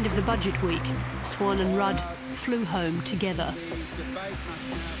 At the end of the budget week, Swan and Rudd flew home together.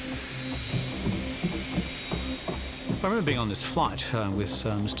 I remember being on this flight with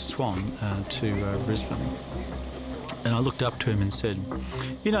Mr. Swan to Brisbane, and I looked up to him and said,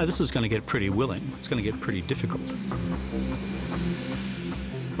 you know, this is going to get pretty willing. It's going to get pretty difficult.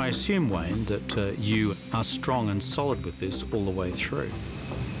 I assume, Wayne, that you are strong and solid with this all the way through.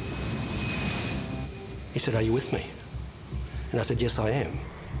 He said, are you with me? And I said, yes, I am.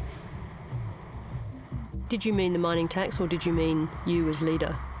 Did you mean the mining tax, or did you mean you as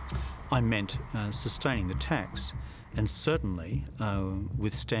leader? I meant sustaining the tax, and certainly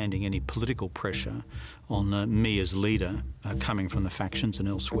withstanding any political pressure on me as leader coming from the factions and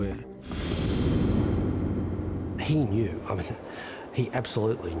elsewhere. He knew, I mean, he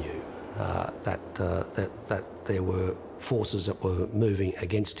absolutely knew that there were forces that were moving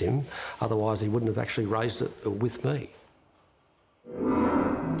against him. Otherwise, he wouldn't have actually raised it with me.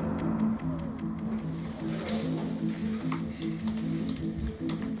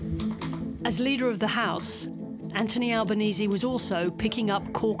 As leader of the House, Anthony Albanese was also picking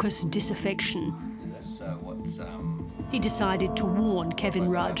up caucus disaffection. He decided to warn Kevin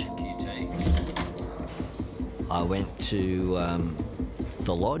Rudd. I went to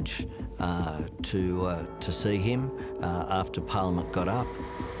the lodge to see him after Parliament got up.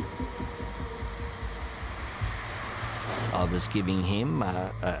 I was giving him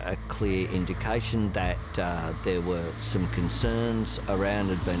a clear indication that there were some concerns around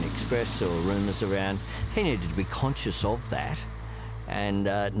had been expressed or rumours around. He needed to be conscious of that and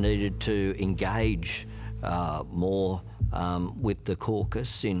needed to engage more with the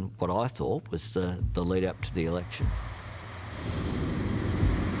caucus in what I thought was the lead up to the election.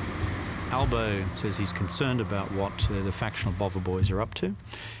 Albo says he's concerned about what the factional Botha boys are up to.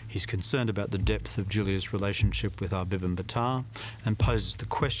 He's concerned about the depth of Julia's relationship with Arbib and Buttar, and poses the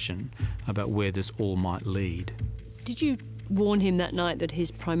question about where this all might lead. Did you warn him that night that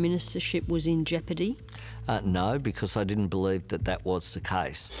his prime ministership was in jeopardy? No, because I didn't believe that that was the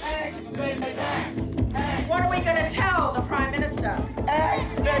case. What are we going to tell the Prime Minister?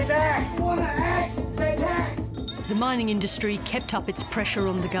 X the tax! X the tax! The mining industry kept up its pressure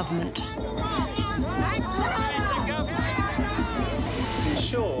on the government.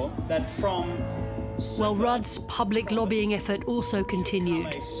 Ensure that from While Rudd's public lobbying effort also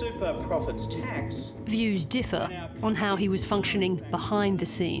continued, super profits tax, views differ on how he was functioning behind the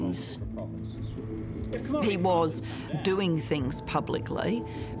scenes. He was doing things publicly,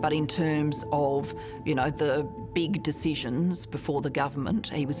 but in terms of, you know, the big decisions before the government,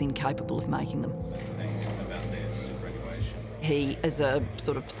 he was incapable of making them. He, as a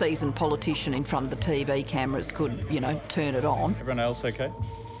sort of seasoned politician in front of the TV cameras, could, you know, turn it on. Everyone else okay?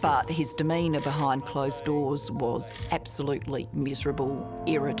 But his demeanour behind closed doors was absolutely miserable,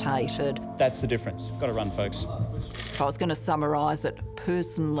 irritated. That's the difference. Got to run, folks. If I was going to summarise it,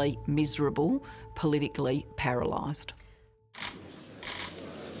 personally miserable, politically paralysed.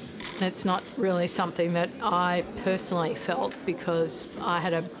 It's not really something that I personally felt because I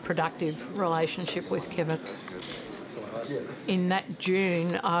had a productive relationship with Kevin. In that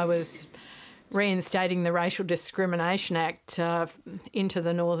June, I was reinstating the Racial Discrimination Act into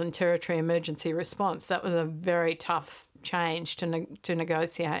the Northern Territory emergency response. That was a very tough change to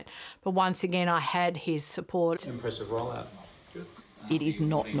negotiate. But once again, I had his support. Impressive rollout. It is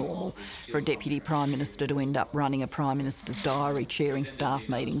not normal for a Deputy Prime Minister to end up running a Prime Minister's diary, chairing staff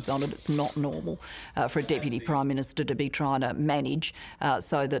meetings on it. It's not normal for a Deputy Prime Minister to be trying to manage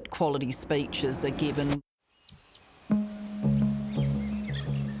so that quality speeches are given.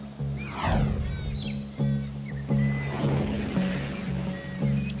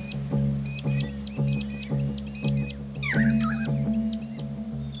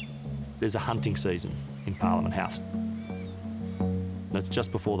 There's a hunting season in Parliament House. It's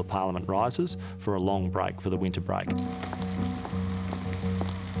just before the Parliament rises for a long break, for the winter break.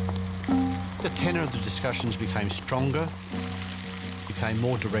 The tenor of the discussions became stronger, became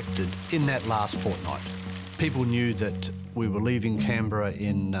more directed in that last fortnight. People knew that we were leaving Canberra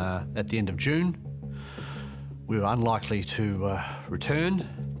at the end of June. We were unlikely to return,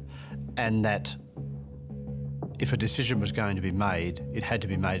 and that if a decision was going to be made, it had to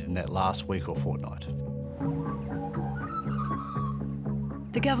be made in that last week or fortnight.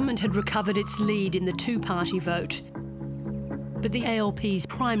 The government had recovered its lead in the two-party vote, but the ALP's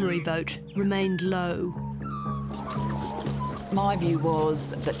primary vote remained low. My view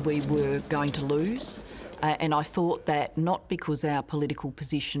was that we were going to lose, and I thought that not because our political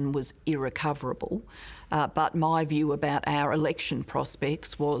position was irrecoverable, but my view about our election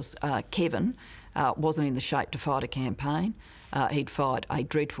prospects was Kevin wasn't in the shape to fight a campaign. He'd fight a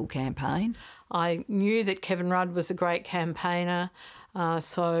dreadful campaign. I knew that Kevin Rudd was a great campaigner,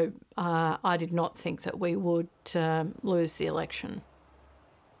 so I did not think that we would lose the election.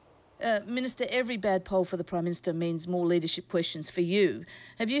 Minister, every bad poll for the Prime Minister means more leadership questions for you.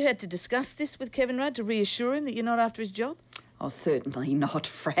 Have you had to discuss this with Kevin Rudd to reassure him that you're not after his job? Oh, certainly not,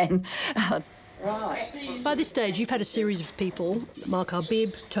 Fran. Right. By this stage, you've had a series of people, Mark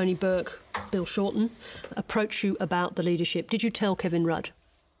Bibb, Tony Burke, Bill Shorten, approach you about the leadership. Did you tell Kevin Rudd?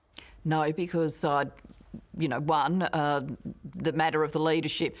 No, because the matter of the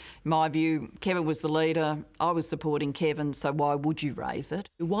leadership, in my view, Kevin was the leader, I was supporting Kevin, so why would you raise it?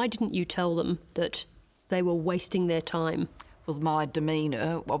 Why didn't you tell them that they were wasting their time? Well, my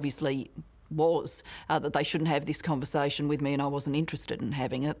demeanour obviously was that they shouldn't have this conversation with me, and I wasn't interested in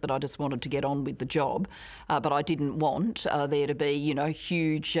having it, that I just wanted to get on with the job. But I didn't want there to be,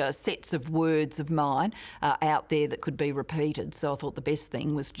 huge sets of words of mine out there that could be repeated. So I thought the best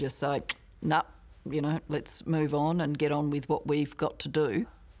thing was to just say, no, let's move on and get on with what we've got to do.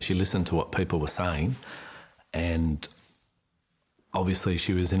 She listened to what people were saying, and obviously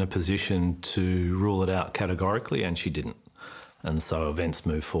she was in a position to rule it out categorically, and she didn't. And so events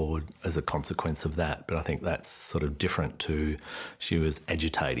move forward as a consequence of that. But I think that's sort of different to she was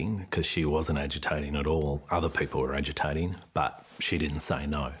agitating, because she wasn't agitating at all. Other people were agitating, but she didn't say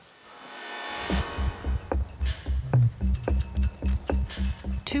no.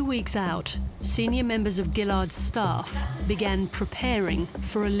 2 weeks out, senior members of Gillard's staff began preparing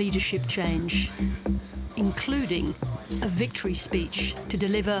for a leadership change, including a victory speech to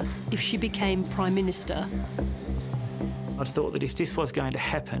deliver if she became Prime Minister. I thought that if this was going to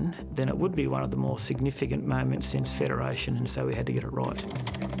happen, then it would be one of the more significant moments since Federation, and so we had to get it right.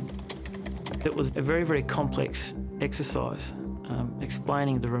 It was a very, very complex exercise,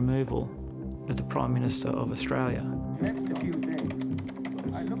 explaining the removal of the Prime Minister of Australia.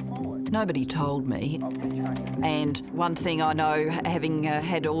 Nobody told me, and one thing I know, having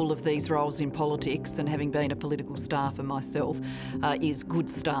had all of these roles in politics and having been a political staffer myself, is good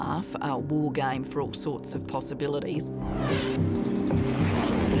staff war game for all sorts of possibilities.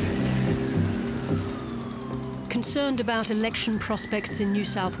 Concerned about election prospects in New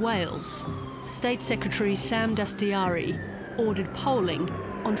South Wales, State Secretary Sam Dastyari ordered polling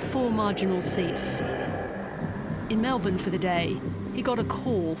on 4 marginal seats. In Melbourne for the day, he got a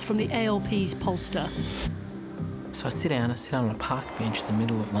call from the ALP's pollster. So I sit down on a park bench in the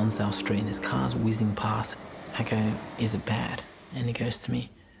middle of Lonsdale Street, and there's cars whizzing past. I go, is it bad? And he goes to me,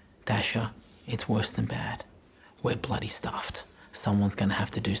 Dasher, it's worse than bad. We're bloody stuffed. Someone's going to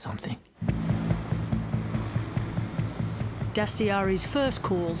have to do something. Dastyari's first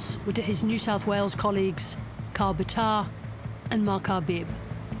calls were to his New South Wales colleagues, Carl Bitar and Mark Bibb.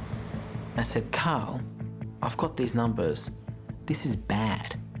 I said, Carl, I've got these numbers. This is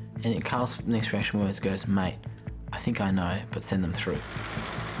bad. And Carl's next reaction words goes, mate, I think I know, but send them through.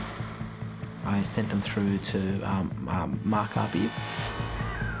 I sent them through to Mark Bibb.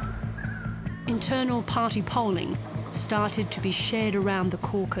 Internal party polling started to be shared around the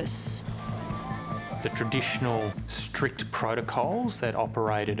caucus. The traditional strict protocols that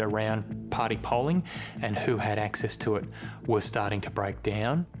operated around party polling and who had access to it were starting to break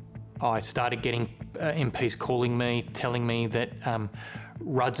down. I started getting MPs calling me, telling me that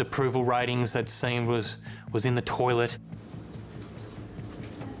Rudd's approval ratings, that seemed was in the toilet.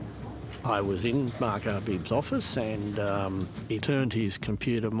 I was in Mark Bibb's office, and he turned his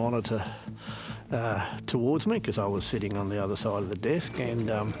computer monitor towards me, because I was sitting on the other side of the desk,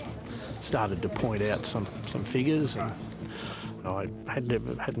 and started to point out some figures. And I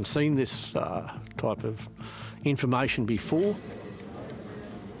hadn't seen this type of information before.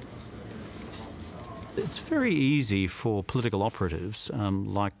 It's very easy for political operatives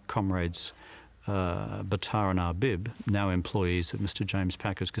like comrades Bitar and Bibb, now employees of Mr James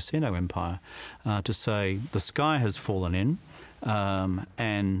Packer's casino empire, to say the sky has fallen in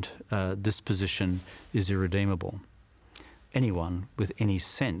and this position is irredeemable. Anyone with any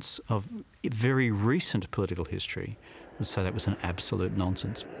sense of very recent political history would say that was an absolute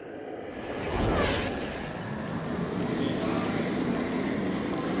nonsense.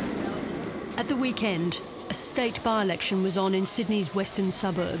 At the weekend, a state by-election was on in Sydney's western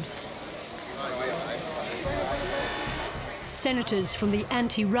suburbs. Senators from the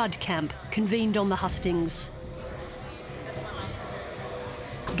anti-Rudd camp convened on the hustings.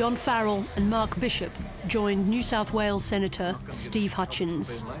 Don Farrell and Mark Bishop joined New South Wales Senator Steve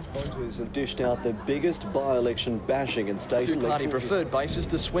Hutchins. Voters have dished out the biggest by-election bashing in state elections. Two-party preferred basis,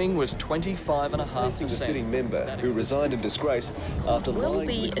 the swing was 25.5%. Facing the sitting member who resigned in disgrace after will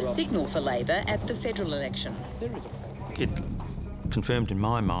be a signal for Labor at the federal election. It confirmed in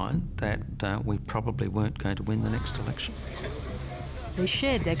my mind that we probably weren't going to win the next election. They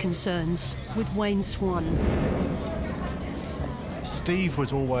shared their concerns with Wayne Swan. Steve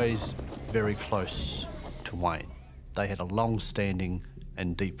was always very close to Wayne. They had a long-standing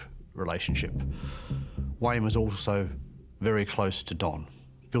and deep relationship. Wayne was also very close to Don,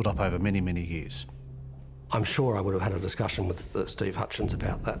 built up over many, many years. I'm sure I would have had a discussion with Steve Hutchins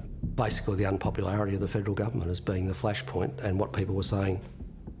about that. Basically, the unpopularity of the federal government as being the flashpoint and what people were saying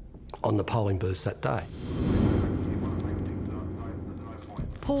on the polling booths that day.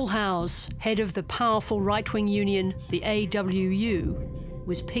 Paul Howes, head of the powerful right-wing union, the AWU,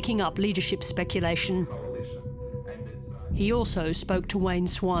 was picking up leadership speculation. He also spoke to Wayne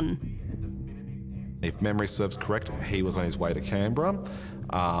Swan. If memory serves correct, he was on his way to Canberra,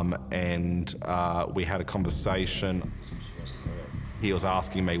 and we had a conversation. He was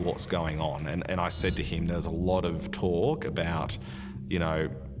asking me what's going on, and I said to him, there's a lot of talk about, you know,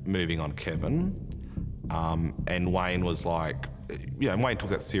 moving on Kevin, and Wayne was like, you know, Wayne took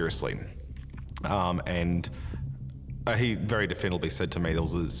that seriously. And he very definitively said to me there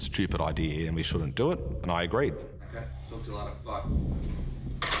was a stupid idea and we shouldn't do it, and I agreed. Okay, talk to you later, bye.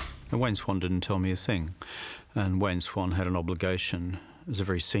 And Wayne Swan didn't tell me a thing. And Wayne Swan had an obligation as a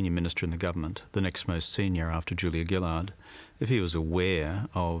very senior minister in the government, the next most senior after Julia Gillard, if he was aware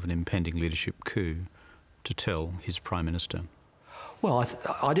of an impending leadership coup, to tell his Prime Minister. Well,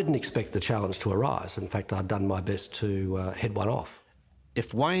 I didn't expect the challenge to arise. In fact, I'd done my best to head one off.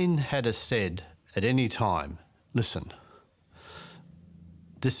 If Wayne had said at any time, listen,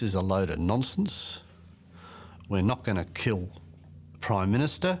 this is a load of nonsense, we're not going to kill the Prime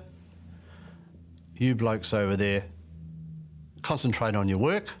Minister, you blokes over there concentrate on your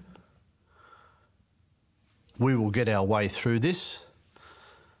work, we will get our way through this,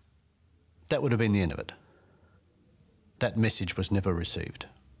 that would have been the end of it. That message was never received.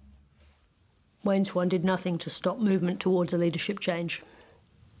 Wayne Swan did nothing to stop movement towards a leadership change.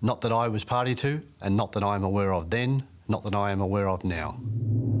 Not that I was party to, and not that I'm aware of then, not that I am aware of now.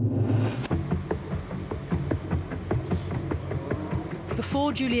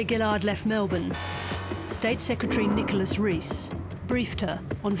 Before Julia Gillard left Melbourne, State Secretary Nicholas Rees briefed her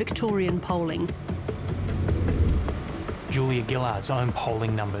on Victorian polling. Julia Gillard's own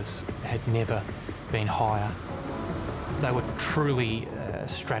polling numbers had never been higher. They were truly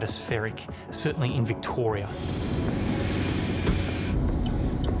stratospheric, certainly in Victoria.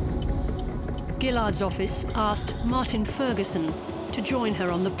 Gillard's office asked Martin Ferguson to join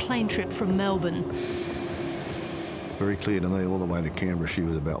her on the plane trip from Melbourne. Very clear to me all the way to Canberra she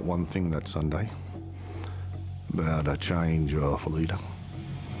was about one thing that Sunday, about a change of a leader.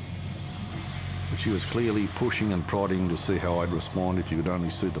 But she was clearly pushing and prodding to see how I'd respond if you could only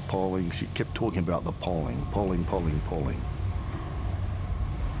see the polling. She kept talking about the polling.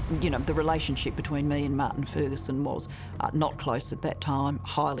 You know, the relationship between me and Martin Ferguson was not close at that time,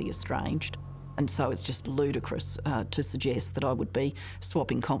 highly estranged. And so it's just ludicrous to suggest that I would be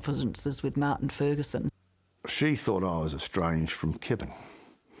swapping confidences with Martin Ferguson. She thought I was estranged from Kevin.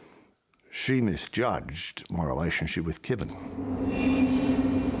 She misjudged my relationship with Kevin.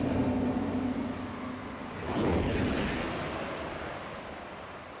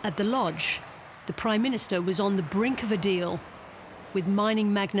 At the Lodge, the Prime Minister was on the brink of a deal with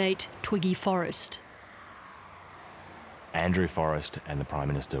mining magnate Twiggy Forrest. Andrew Forrest and the Prime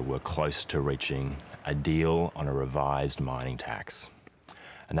Minister were close to reaching a deal on a revised mining tax.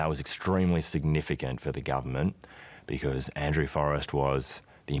 And that was extremely significant for the government because Andrew Forrest was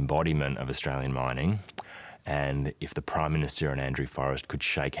the embodiment of Australian mining, and if the Prime Minister and Andrew Forrest could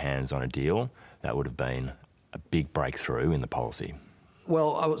shake hands on a deal, that would have been a big breakthrough in the policy.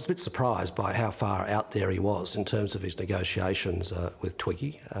 Well, I was a bit surprised by how far out there he was in terms of his negotiations with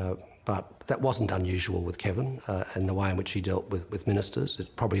Twiggy, but that wasn't unusual with Kevin and the way in which he dealt with ministers. It's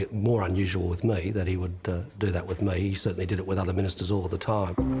probably more unusual with me that he would do that with me. He certainly did it with other ministers all the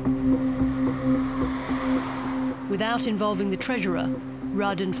time. Without involving the Treasurer,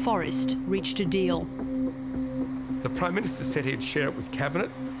 Rudd and Forrest reached a deal. The Prime Minister said he'd share it with Cabinet,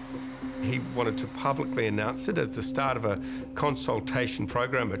 He wanted to publicly announce it as the start of a consultation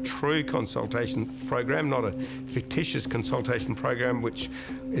program, a true consultation program, not a fictitious consultation program, which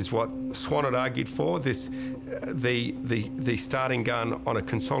is what Swan had argued for. The starting gun on a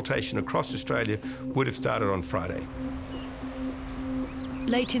consultation across Australia would have started on Friday.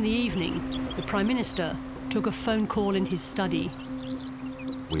 Late in the evening, the Prime Minister took a phone call in his study.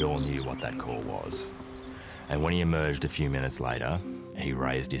 We all knew what that call was. And when he emerged a few minutes later, he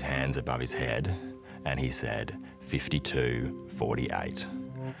raised his hands above his head and he said 52-48.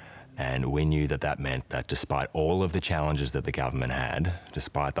 And we knew that that meant that despite all of the challenges that the government had,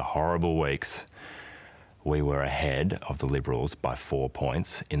 despite the horrible weeks, we were ahead of the Liberals by 4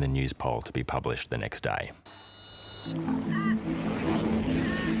 points in the news poll to be published the next day.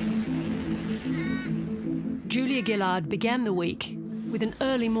 Julia Gillard began the week with an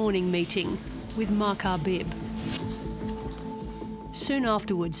early morning meeting with Mark Arbib. Soon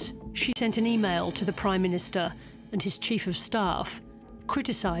afterwards, she sent an email to the Prime Minister and his Chief of Staff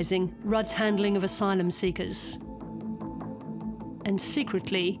criticising Rudd's handling of asylum seekers, and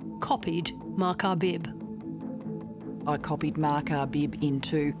secretly copied Mark Arbib. I copied Mark Arbib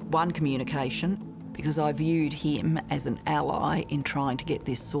into one communication because I viewed him as an ally in trying to get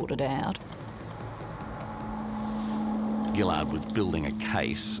this sorted out. Gillard was building a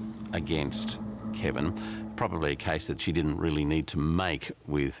case against Kevin, probably a case that she didn't really need to make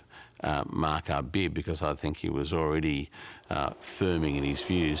with Mark Arbib, because I think he was already firming in his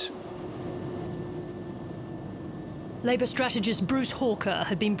views. Labor strategist Bruce Hawker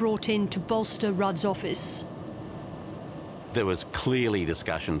had been brought in to bolster Rudd's office. There was clearly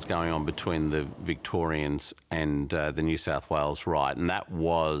discussions going on between the Victorians and the New South Wales right, and that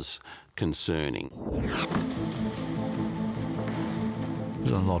was concerning.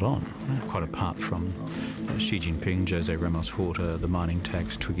 There's a lot on, quite apart from Xi Jinping, Jose Ramos Horta, the mining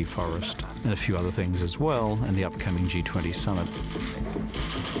tax, Twiggy Forrest, and a few other things as well, and the upcoming G20 summit.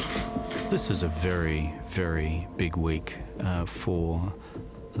 This is a very, very big week for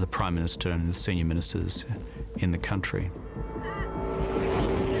the Prime Minister and the senior ministers in the country.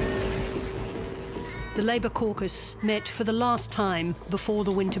 The Labor caucus met for the last time before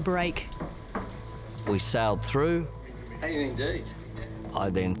the winter break. We sailed through. How you indeed? I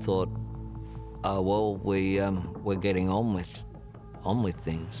then thought, oh well, we're getting on with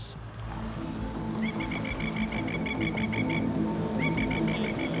things.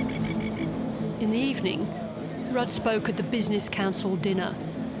 In the evening, Rudd spoke at the Business Council dinner.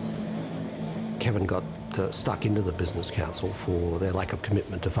 Kevin got stuck into the Business Council for their lack of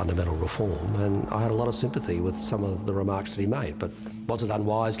commitment to fundamental reform, and I had a lot of sympathy with some of the remarks that he made. But was it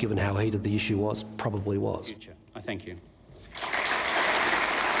unwise, given how heated the issue was? Probably was. I thank you.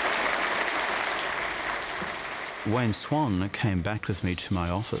 Wayne Swan came back with me to my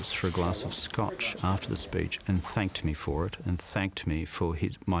office for a glass of scotch after the speech and thanked me for it, and thanked me for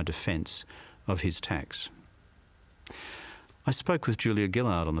my defence of his tax. I spoke with Julia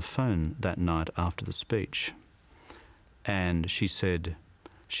Gillard on the phone that night after the speech, and she said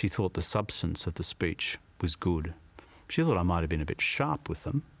she thought the substance of the speech was good. She thought I might have been a bit sharp with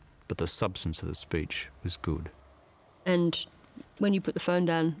them, but the substance of the speech was good. And when you put the phone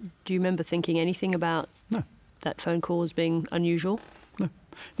down, do you remember thinking anything about that phone call as being unusual? No.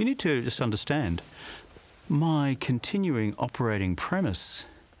 You need to just understand, my continuing operating premise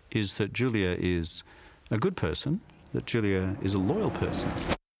is that Julia is a good person, that Julia is a loyal person.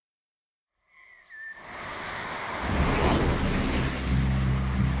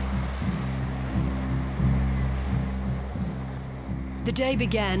 The day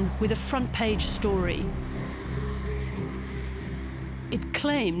began with a front-page story. It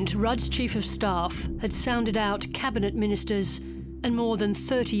claimed Rudd's Chief of Staff had sounded out cabinet ministers and more than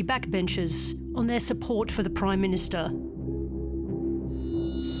 30 backbenchers on their support for the Prime Minister.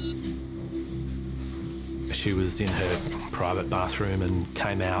 She was in her private bathroom and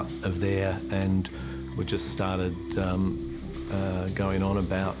came out of there, and we just started going on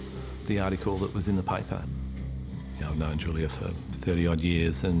about the article that was in the paper. You know, I've known Julia for 30-odd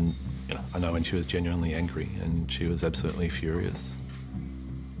years, and I know when she was genuinely angry, and she was absolutely furious.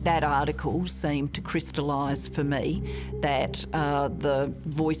 That article seemed to crystallise for me that the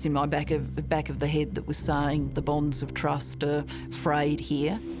voice in my back of the head that was saying the bonds of trust are frayed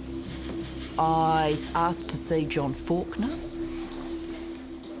here. I asked to see John Faulkner.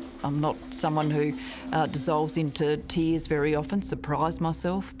 I'm not someone who dissolves into tears very often, surprised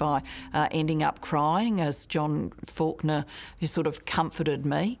myself by ending up crying as John Faulkner sort of comforted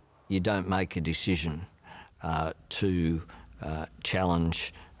me. You don't make a decision to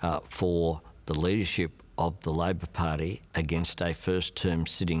challenge for the leadership of the Labor Party against a first-term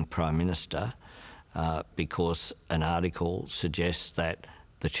sitting Prime Minister because an article suggests that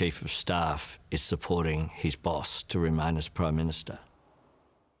the Chief of Staff is supporting his boss to remain as Prime Minister.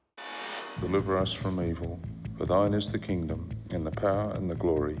 Deliver us from evil, for thine is the kingdom, and the power and the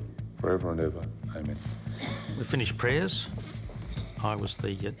glory, forever and ever. Amen. We finished prayers. I was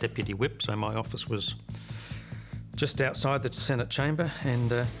the Deputy Whip, so my office was just outside the Senate chamber,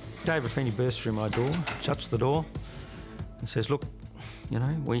 and David Feeney bursts through my door, shuts the door, and says, "Look, you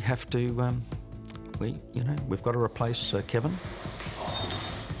know, we have to, we've got to replace Kevin."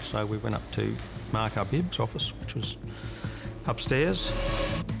 So we went up to Mark Arbib's office, which was upstairs.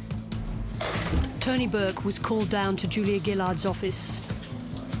 Tony Burke was called down to Julia Gillard's office.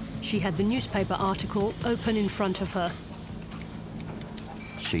 She had the newspaper article open in front of her.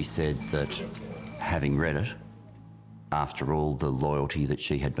 She said that, having read it, after all the loyalty that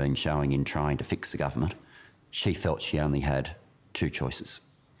she had been showing in trying to fix the government, she felt she only had two choices.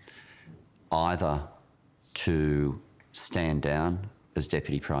 Either to stand down as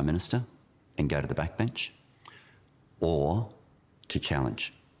Deputy Prime Minister and go to the backbench, or to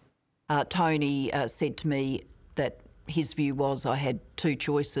challenge. Tony said to me that his view was I had two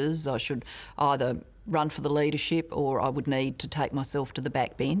choices. I should either run for the leadership or I would need to take myself to the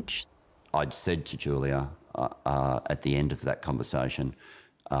backbench. I'd said to Julia at the end of that conversation,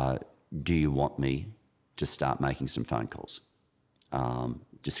 do you want me to start making some phone calls?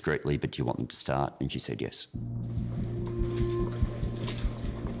 Discreetly, but do you want them to start? And she said yes.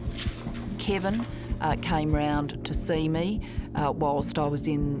 Kevin came round to see me whilst I was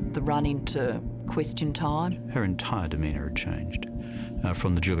in the run into question time. Her entire demeanour had changed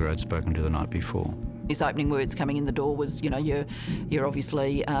from the Julia I'd spoken to the night before. His opening words coming in the door was, you know, you're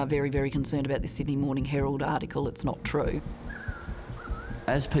obviously very, very concerned about the Sydney Morning Herald article. It's not true.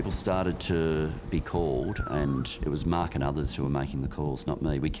 As people started to be called, and it was Mark and others who were making the calls, not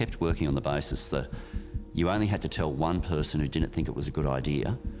me, we kept working on the basis that you only had to tell one person who didn't think it was a good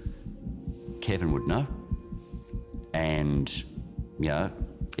idea. Kevin would know, and, you know,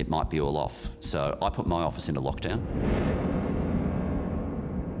 it might be all off. So I put my office into lockdown.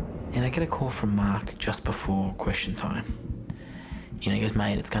 And I get a call from Mark just before question time. You know, he goes,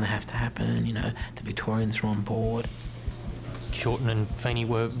 "Mate, it's going to have to happen, you know, the Victorians are on board." Shorten and Feeney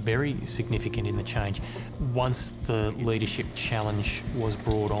were very significant in the change. Once the leadership challenge was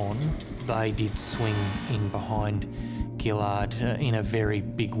brought on, they did swing in behind Gillard in a very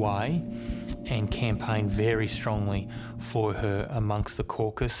big way and campaigned very strongly for her amongst the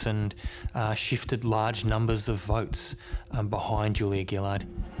caucus and shifted large numbers of votes behind Julia Gillard.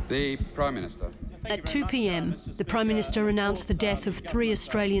 The Prime Minister. At 2 p.m, the Prime Minister announced the death of 3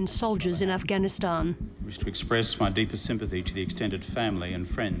 Australian soldiers in Afghanistan. I wish to express my deepest sympathy to the extended family and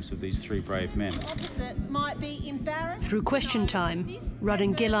friends of these 3 brave men. Might be embarrassed. Through question time, Rudd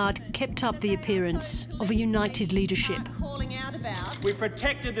and Gillard kept up the appearance of a united leadership. We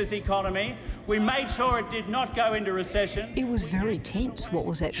protected this economy. We made sure it did not go into recession. It was very tense what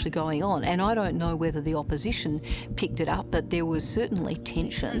was actually going on, and I don't know whether the opposition picked it up, but there was certainly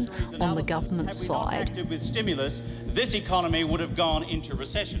tension on the government side. Acted with stimulus, this economy would have gone into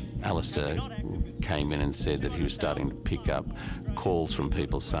recession. Alistair came in and said that he was starting to pick up calls from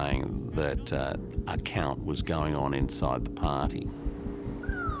people saying that a count was going on inside the party.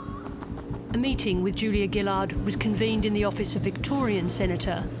 A meeting with Julia Gillard was convened in the office of Victorian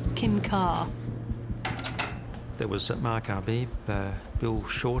Senator Kim Carr. There was Mark Arbib, Bill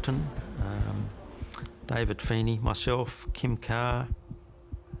Shorten, David Feeney, myself, Kim Carr.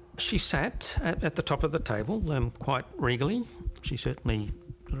 She sat at the top of the table quite regally. She certainly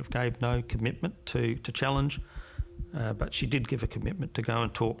sort of gave no commitment to challenge, but she did give a commitment to go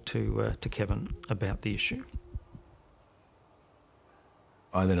and talk to Kevin about the issue.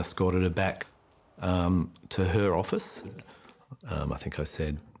 I then escorted her back to her office. I think I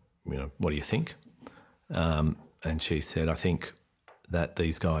said, you know, what do you think? And she said, I think that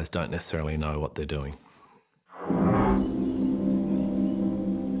these guys don't necessarily know what they're doing.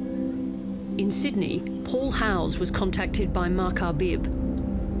 In Sydney, Paul Howes was contacted by Mark Arbib.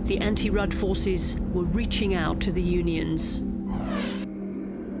 The anti-Rudd forces were reaching out to the unions.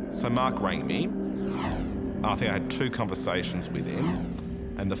 So Mark rang me. I think I had 2 conversations with him.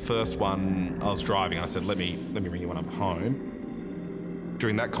 And the first one, I was driving. I said, let me ring you when I'm home.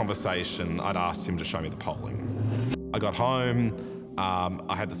 During that conversation, I'd asked him to show me the polling. I got home.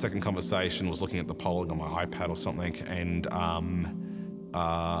 I had the second conversation, was looking at the polling on my iPad or something, and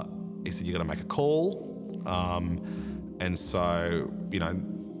he said, you got to make a call. And so, you know,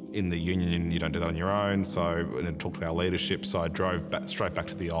 in the union, you don't do that on your own. So I talked to our leadership. So I drove straight back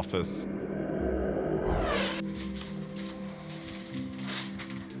to the office.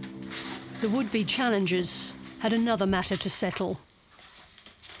 The would-be challengers had another matter to settle.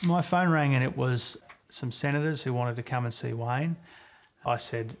 My phone rang and it was some senators who wanted to come and see Wayne. I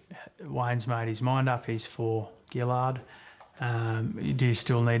said, Wayne's made his mind up, he's for Gillard. Do you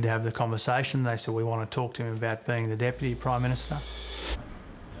still need to have the conversation? They said, we want to talk to him about being the Deputy Prime Minister.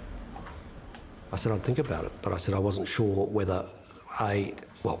 I said I'd think about it, but I said I wasn't sure whether I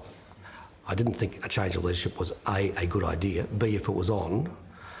didn't think a change of leadership was a good idea, B, if it was on,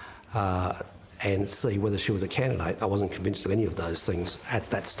 and C, whether she was a candidate. I wasn't convinced of any of those things at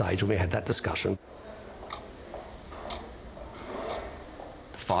that stage when we had that discussion.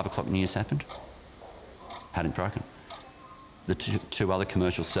 The 5 o'clock news happened. Hadn't broken. The two other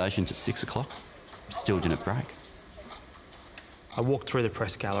commercial stations at 6 o'clock still didn't break. I walked through the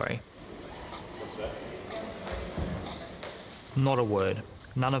press gallery. Not a word.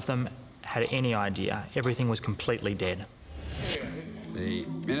 None of them had any idea. Everything was completely dead.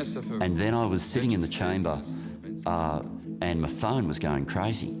 And then I was sitting in the chamber and my phone was going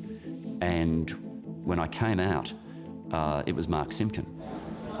crazy. And when I came out, it was Mark Simkin.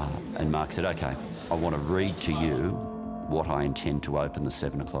 And Mark said, OK, I want to read to you what I intend to open the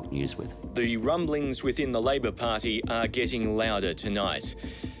 7 o'clock news with. The rumblings within the Labor Party are getting louder tonight.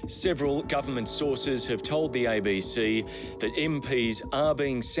 Several government sources have told the ABC that MPs are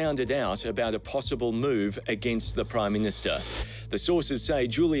being sounded out about a possible move against the Prime Minister. The sources say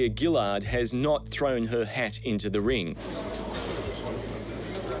Julia Gillard has not thrown her hat into the ring.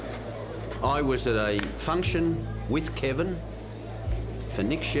 I was at a function with Kevin for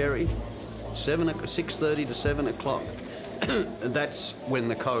Nick Sherry, 6:30 to 7 o'clock. That's when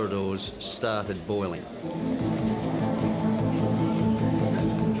the corridors started boiling.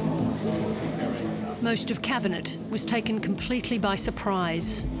 Most of Cabinet was taken completely by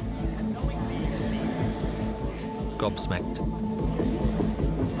surprise. Gobsmacked.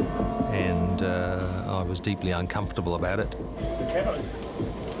 And I was deeply uncomfortable about it.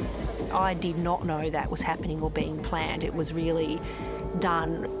 I did not know that was happening or being planned. It was really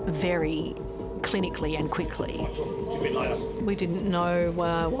done very clinically and quickly. We didn't know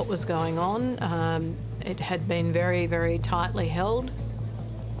what was going on. It had been very, very tightly held.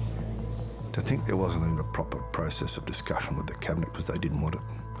 To think there wasn't even a proper process of discussion with the Cabinet because they didn't want it.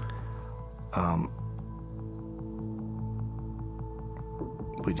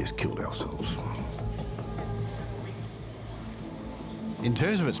 We just killed ourselves. In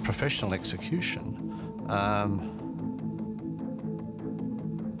terms of its professional execution,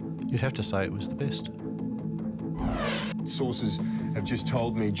 you'd have to say it was the best. Sources have just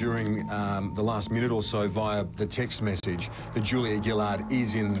told me during the last minute or so via the text message that Julia Gillard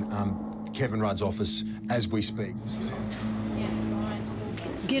is in Kevin Rudd's office as we speak.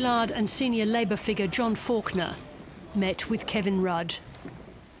 Gillard and senior Labor figure John Faulkner met with Kevin Rudd.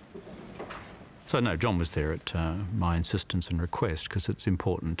 So no, John was there at my insistence and request because it's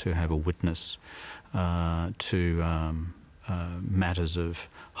important to have a witness to matters of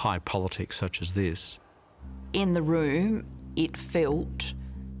high politics such as this. In the room, it felt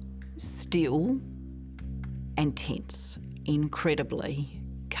still and tense, incredibly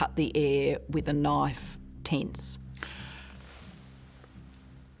cut the air with a knife tense.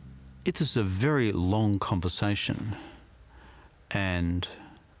 It is a very long conversation, and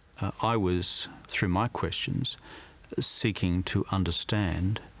I was, through my questions, seeking to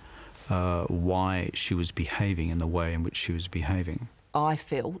understand why she was behaving in the way in which she was behaving. I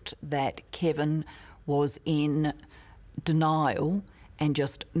felt that Kevin was in denial and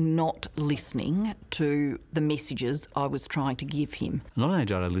just not listening to the messages I was trying to give him. Not only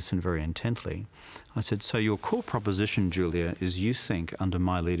did I listen very intently, I said, so your core proposition, Julia, is you think under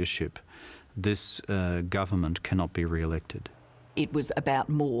my leadership this government cannot be re-elected? It was about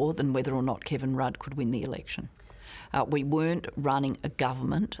more than whether or not Kevin Rudd could win the election. We weren't running a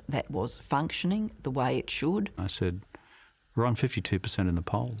government that was functioning the way it should. I said, we're on 52% in the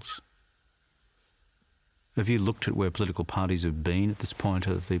polls. Have you looked at where political parties have been at this point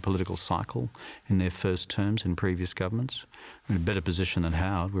of the political cycle in their first terms in previous governments? We're in a better position than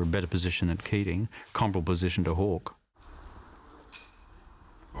Howard, we're in a better position than Keating, comparable position to Hawke.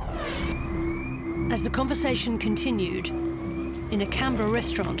 As the conversation continued, in a Canberra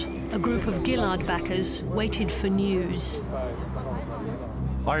restaurant, a group of Gillard backers waited for news.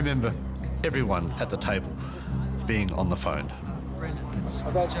 I remember everyone at the table being on the phone.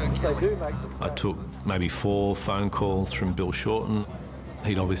 I took maybe 4 phone calls from Bill Shorten.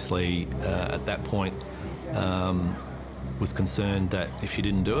 He'd obviously, at that point, was concerned that if she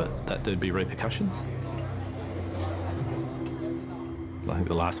didn't do it, that there'd be repercussions. I think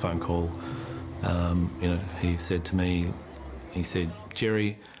the last phone call, he said to me, he said,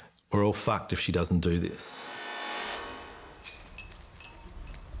 Jerry, we're all fucked if she doesn't do this.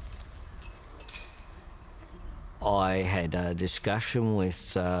 I had a discussion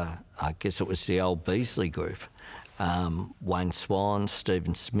with, I guess it was the old Beasley group, Wayne Swan,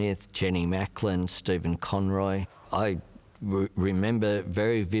 Stephen Smith, Jenny Macklin, Stephen Conroy. I remember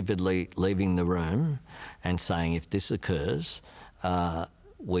very vividly leaving the room and saying, if this occurs,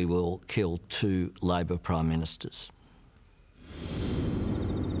 we will kill 2 Labor Prime Ministers.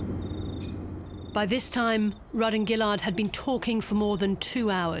 By this time, Rudd and Gillard had been talking for more than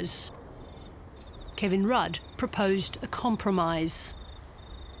 2 hours. Kevin Rudd proposed a compromise.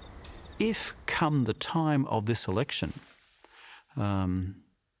 If, come the time of this election, I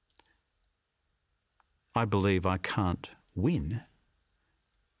believe I can't win,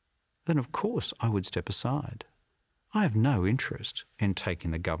 then of course I would step aside. I have no interest in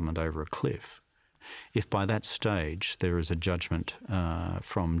taking the government over a cliff. If by that stage there is a judgment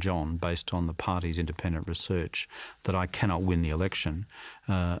from John based on the party's independent research that I cannot win the election,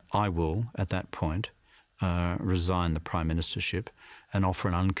 I will, at that point, resign the Prime Ministership and offer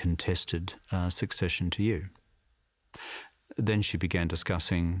an uncontested succession to you. Then she began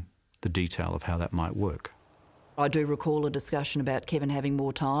discussing the detail of how that might work. I do recall a discussion about Kevin having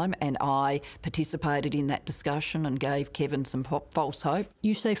more time, and I participated in that discussion and gave Kevin some false hope.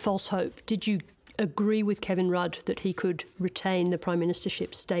 You say false hope. Did you agree with Kevin Rudd that he could retain the Prime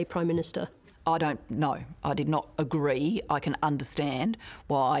Ministership, stay Prime Minister? I don't know. I did not agree. I can understand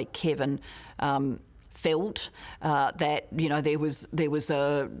why Kevin felt that there was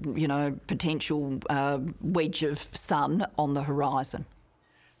a potential wedge of sun on the horizon.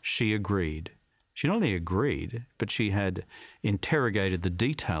 She agreed. She not only agreed, but she had interrogated the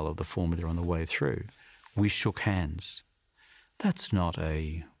detail of the formula on the way through. We shook hands. That's not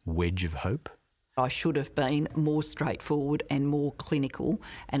a wedge of hope. I should have been more straightforward and more clinical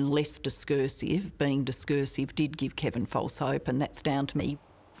and less discursive. Being discursive did give Kevin false hope, and that's down to me.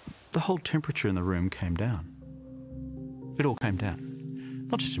 The whole temperature in the room came down. It all came down.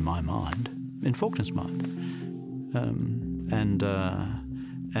 Not just in my mind, in Faulkner's mind.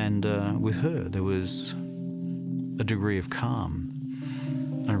 And with her, there was a degree of calm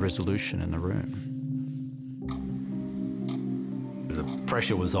and resolution in the room. The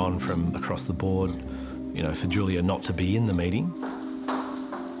pressure was on from across the board, for Julia not to be in the meeting.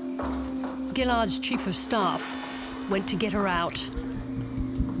 Gillard's Chief of Staff went to get her out.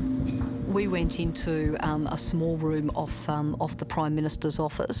 We went into a small room off the Prime Minister's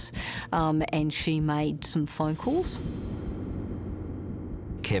office, and she made some phone calls.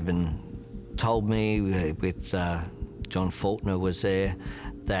 Kevin told me, with John Faulkner was there,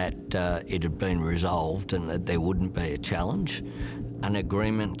 that it had been resolved and that there wouldn't be a challenge. An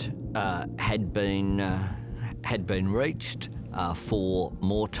agreement had been reached for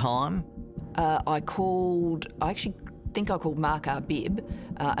more time. I actually think I called Mark Arbib,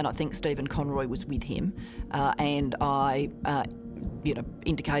 and I think Stephen Conroy was with him, and I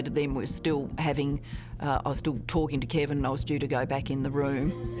indicated them we're still having, I was still talking to Kevin, and I was due to go back in the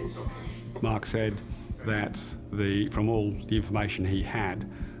room. Mark said that from all the information he had,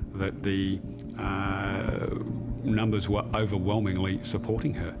 that the numbers were overwhelmingly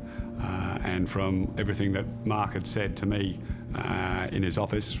supporting her. And from everything that Mark had said to me in his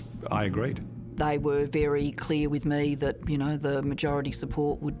office, I agreed. They were very clear with me that, the majority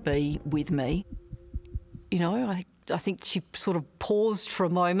support would be with me. I think she sort of paused for a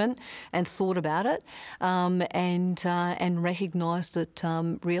moment and thought about it, and recognised that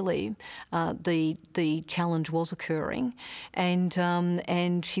really the challenge was occurring,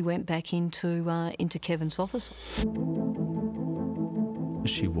 and she went back into Kevin's office.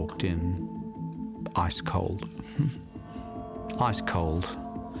 She walked in, ice cold,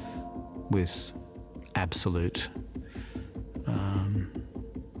 with absolute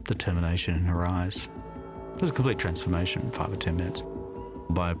determination in her eyes. It was a complete transformation in 5 or 10 minutes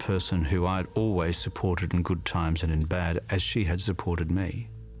by a person who I'd always supported in good times and in bad, as she had supported me.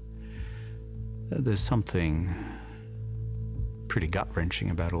 There's something pretty gut-wrenching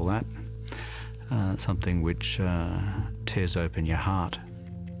about all that, something which tears open your heart.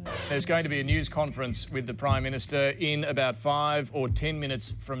 There's going to be a news conference with the Prime Minister in about 5 or 10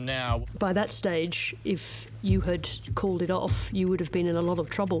 minutes from now. By that stage, if you had called it off, you would have been in a lot of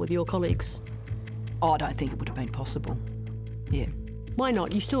trouble with your colleagues. I don't think it would have been possible. Yeah. Why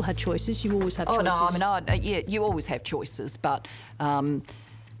not? You still had choices. You always have choices. Oh, no, you always have choices, but I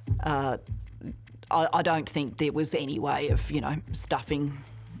don't think there was any way of, stuffing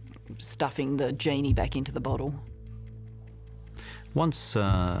the genie back into the bottle. Once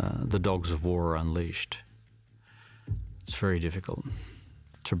the dogs of war are unleashed, it's very difficult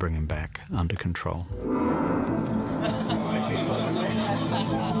to bring him back under control.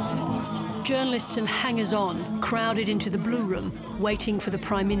 Journalists and hangers-on crowded into the Blue Room, waiting for the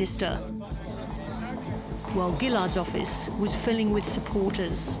Prime Minister, while Gillard's office was filling with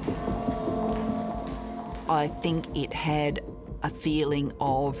supporters. I think it had a feeling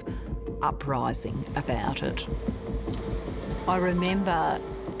of uprising about it. I remember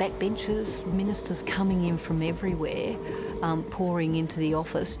backbenchers, ministers coming in from everywhere, pouring into the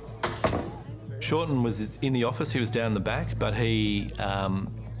office. Shorten was in the office, he was down the back, but he,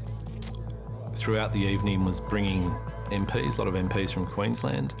 throughout the evening, was bringing MPs, a lot of MPs from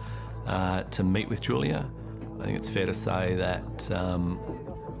Queensland, to meet with Julia. I think it's fair to say that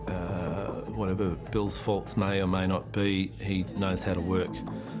whatever Bill's faults may or may not be, he knows how to work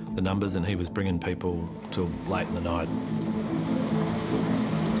the numbers, and he was bringing people till late in the night.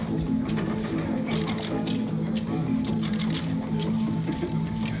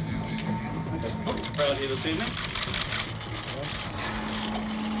 Proud here this evening.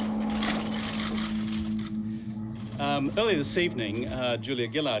 Earlier this evening,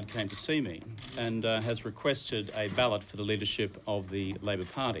 Julia Gillard came to see me and has requested a ballot for the leadership of the Labor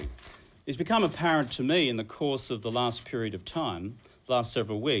Party. It's become apparent to me in the course of the last period of time, last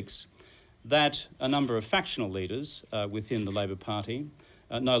several weeks, that a number of factional leaders within the Labor Party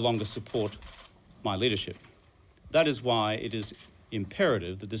no longer support my leadership. That is why it is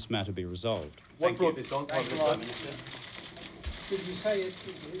imperative that this matter be resolved. What brought this on, Prime Minister? Did you say it?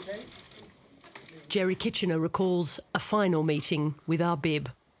 Jerry Kitchener recalls a final meeting with our Bib.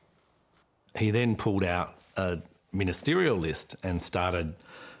 He then pulled out a ministerial list and started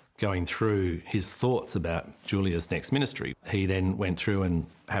going through his thoughts about Julia's next ministry. He then went through and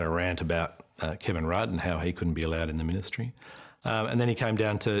had a rant about Kevin Rudd and how he couldn't be allowed in the ministry. And then he came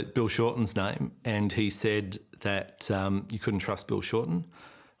down to Bill Shorten's name, and he said that you couldn't trust Bill Shorten,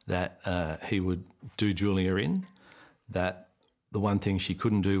 that he would do Julia in, that the one thing she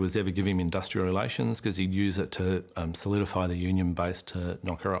couldn't do was ever give him industrial relations because he'd use it to solidify the union base to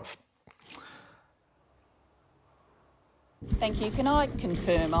knock her off. Thank you. Can I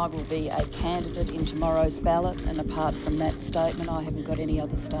confirm I will be a candidate in tomorrow's ballot, and apart from that statement, I haven't got any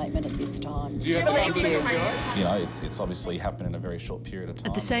other statement at this time. Thank you. You know, it's obviously happened in a very short period of time.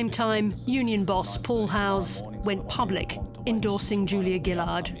 At the same time, union boss Paul Howes went public, endorsing Julia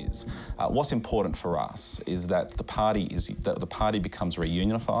Gillard. What's important for us is that the party becomes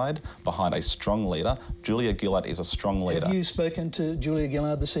reunified behind a strong leader. Julia Gillard is a strong leader. Have you spoken to Julia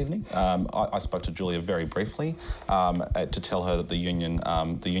Gillard this evening? I spoke to Julia very briefly to tell her that the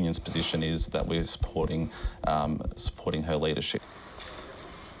union's position is that we're supporting her leadership.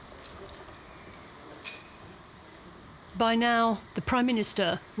 By now, the Prime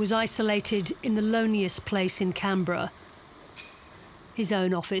Minister was isolated in the loneliest place in Canberra, his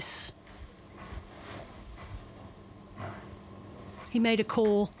own office. He made a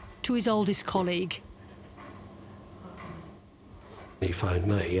call to his oldest colleague. He phoned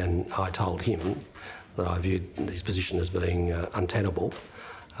me and I told him that I viewed his position as being untenable,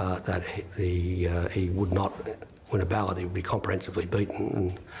 that he would not win a ballot, he would be comprehensively beaten,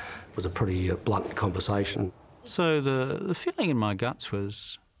 and it was a pretty blunt conversation. So the feeling in my guts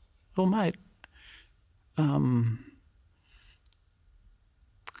was, well, mate, you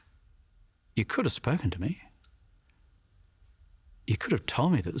could have spoken to me. You could have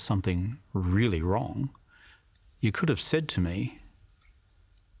told me that there's something really wrong. You could have said to me,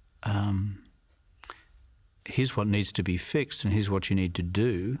 here's what needs to be fixed and here's what you need to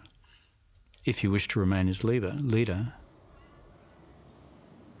do if you wish to remain as leader.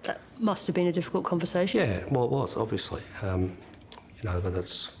 That must have been a difficult conversation. Yeah, well, it was, obviously. You know, but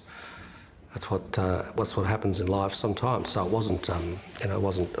that's what happens in life sometimes. So it wasn't, you know,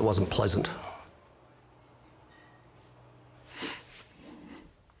 it wasn't pleasant.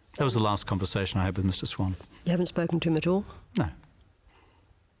 That was the last conversation I had with Mr. Swan. You haven't spoken to him at all? No.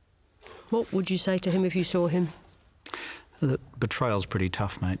 What would you say to him if you saw him? The betrayal's pretty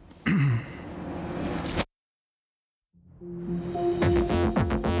tough, mate.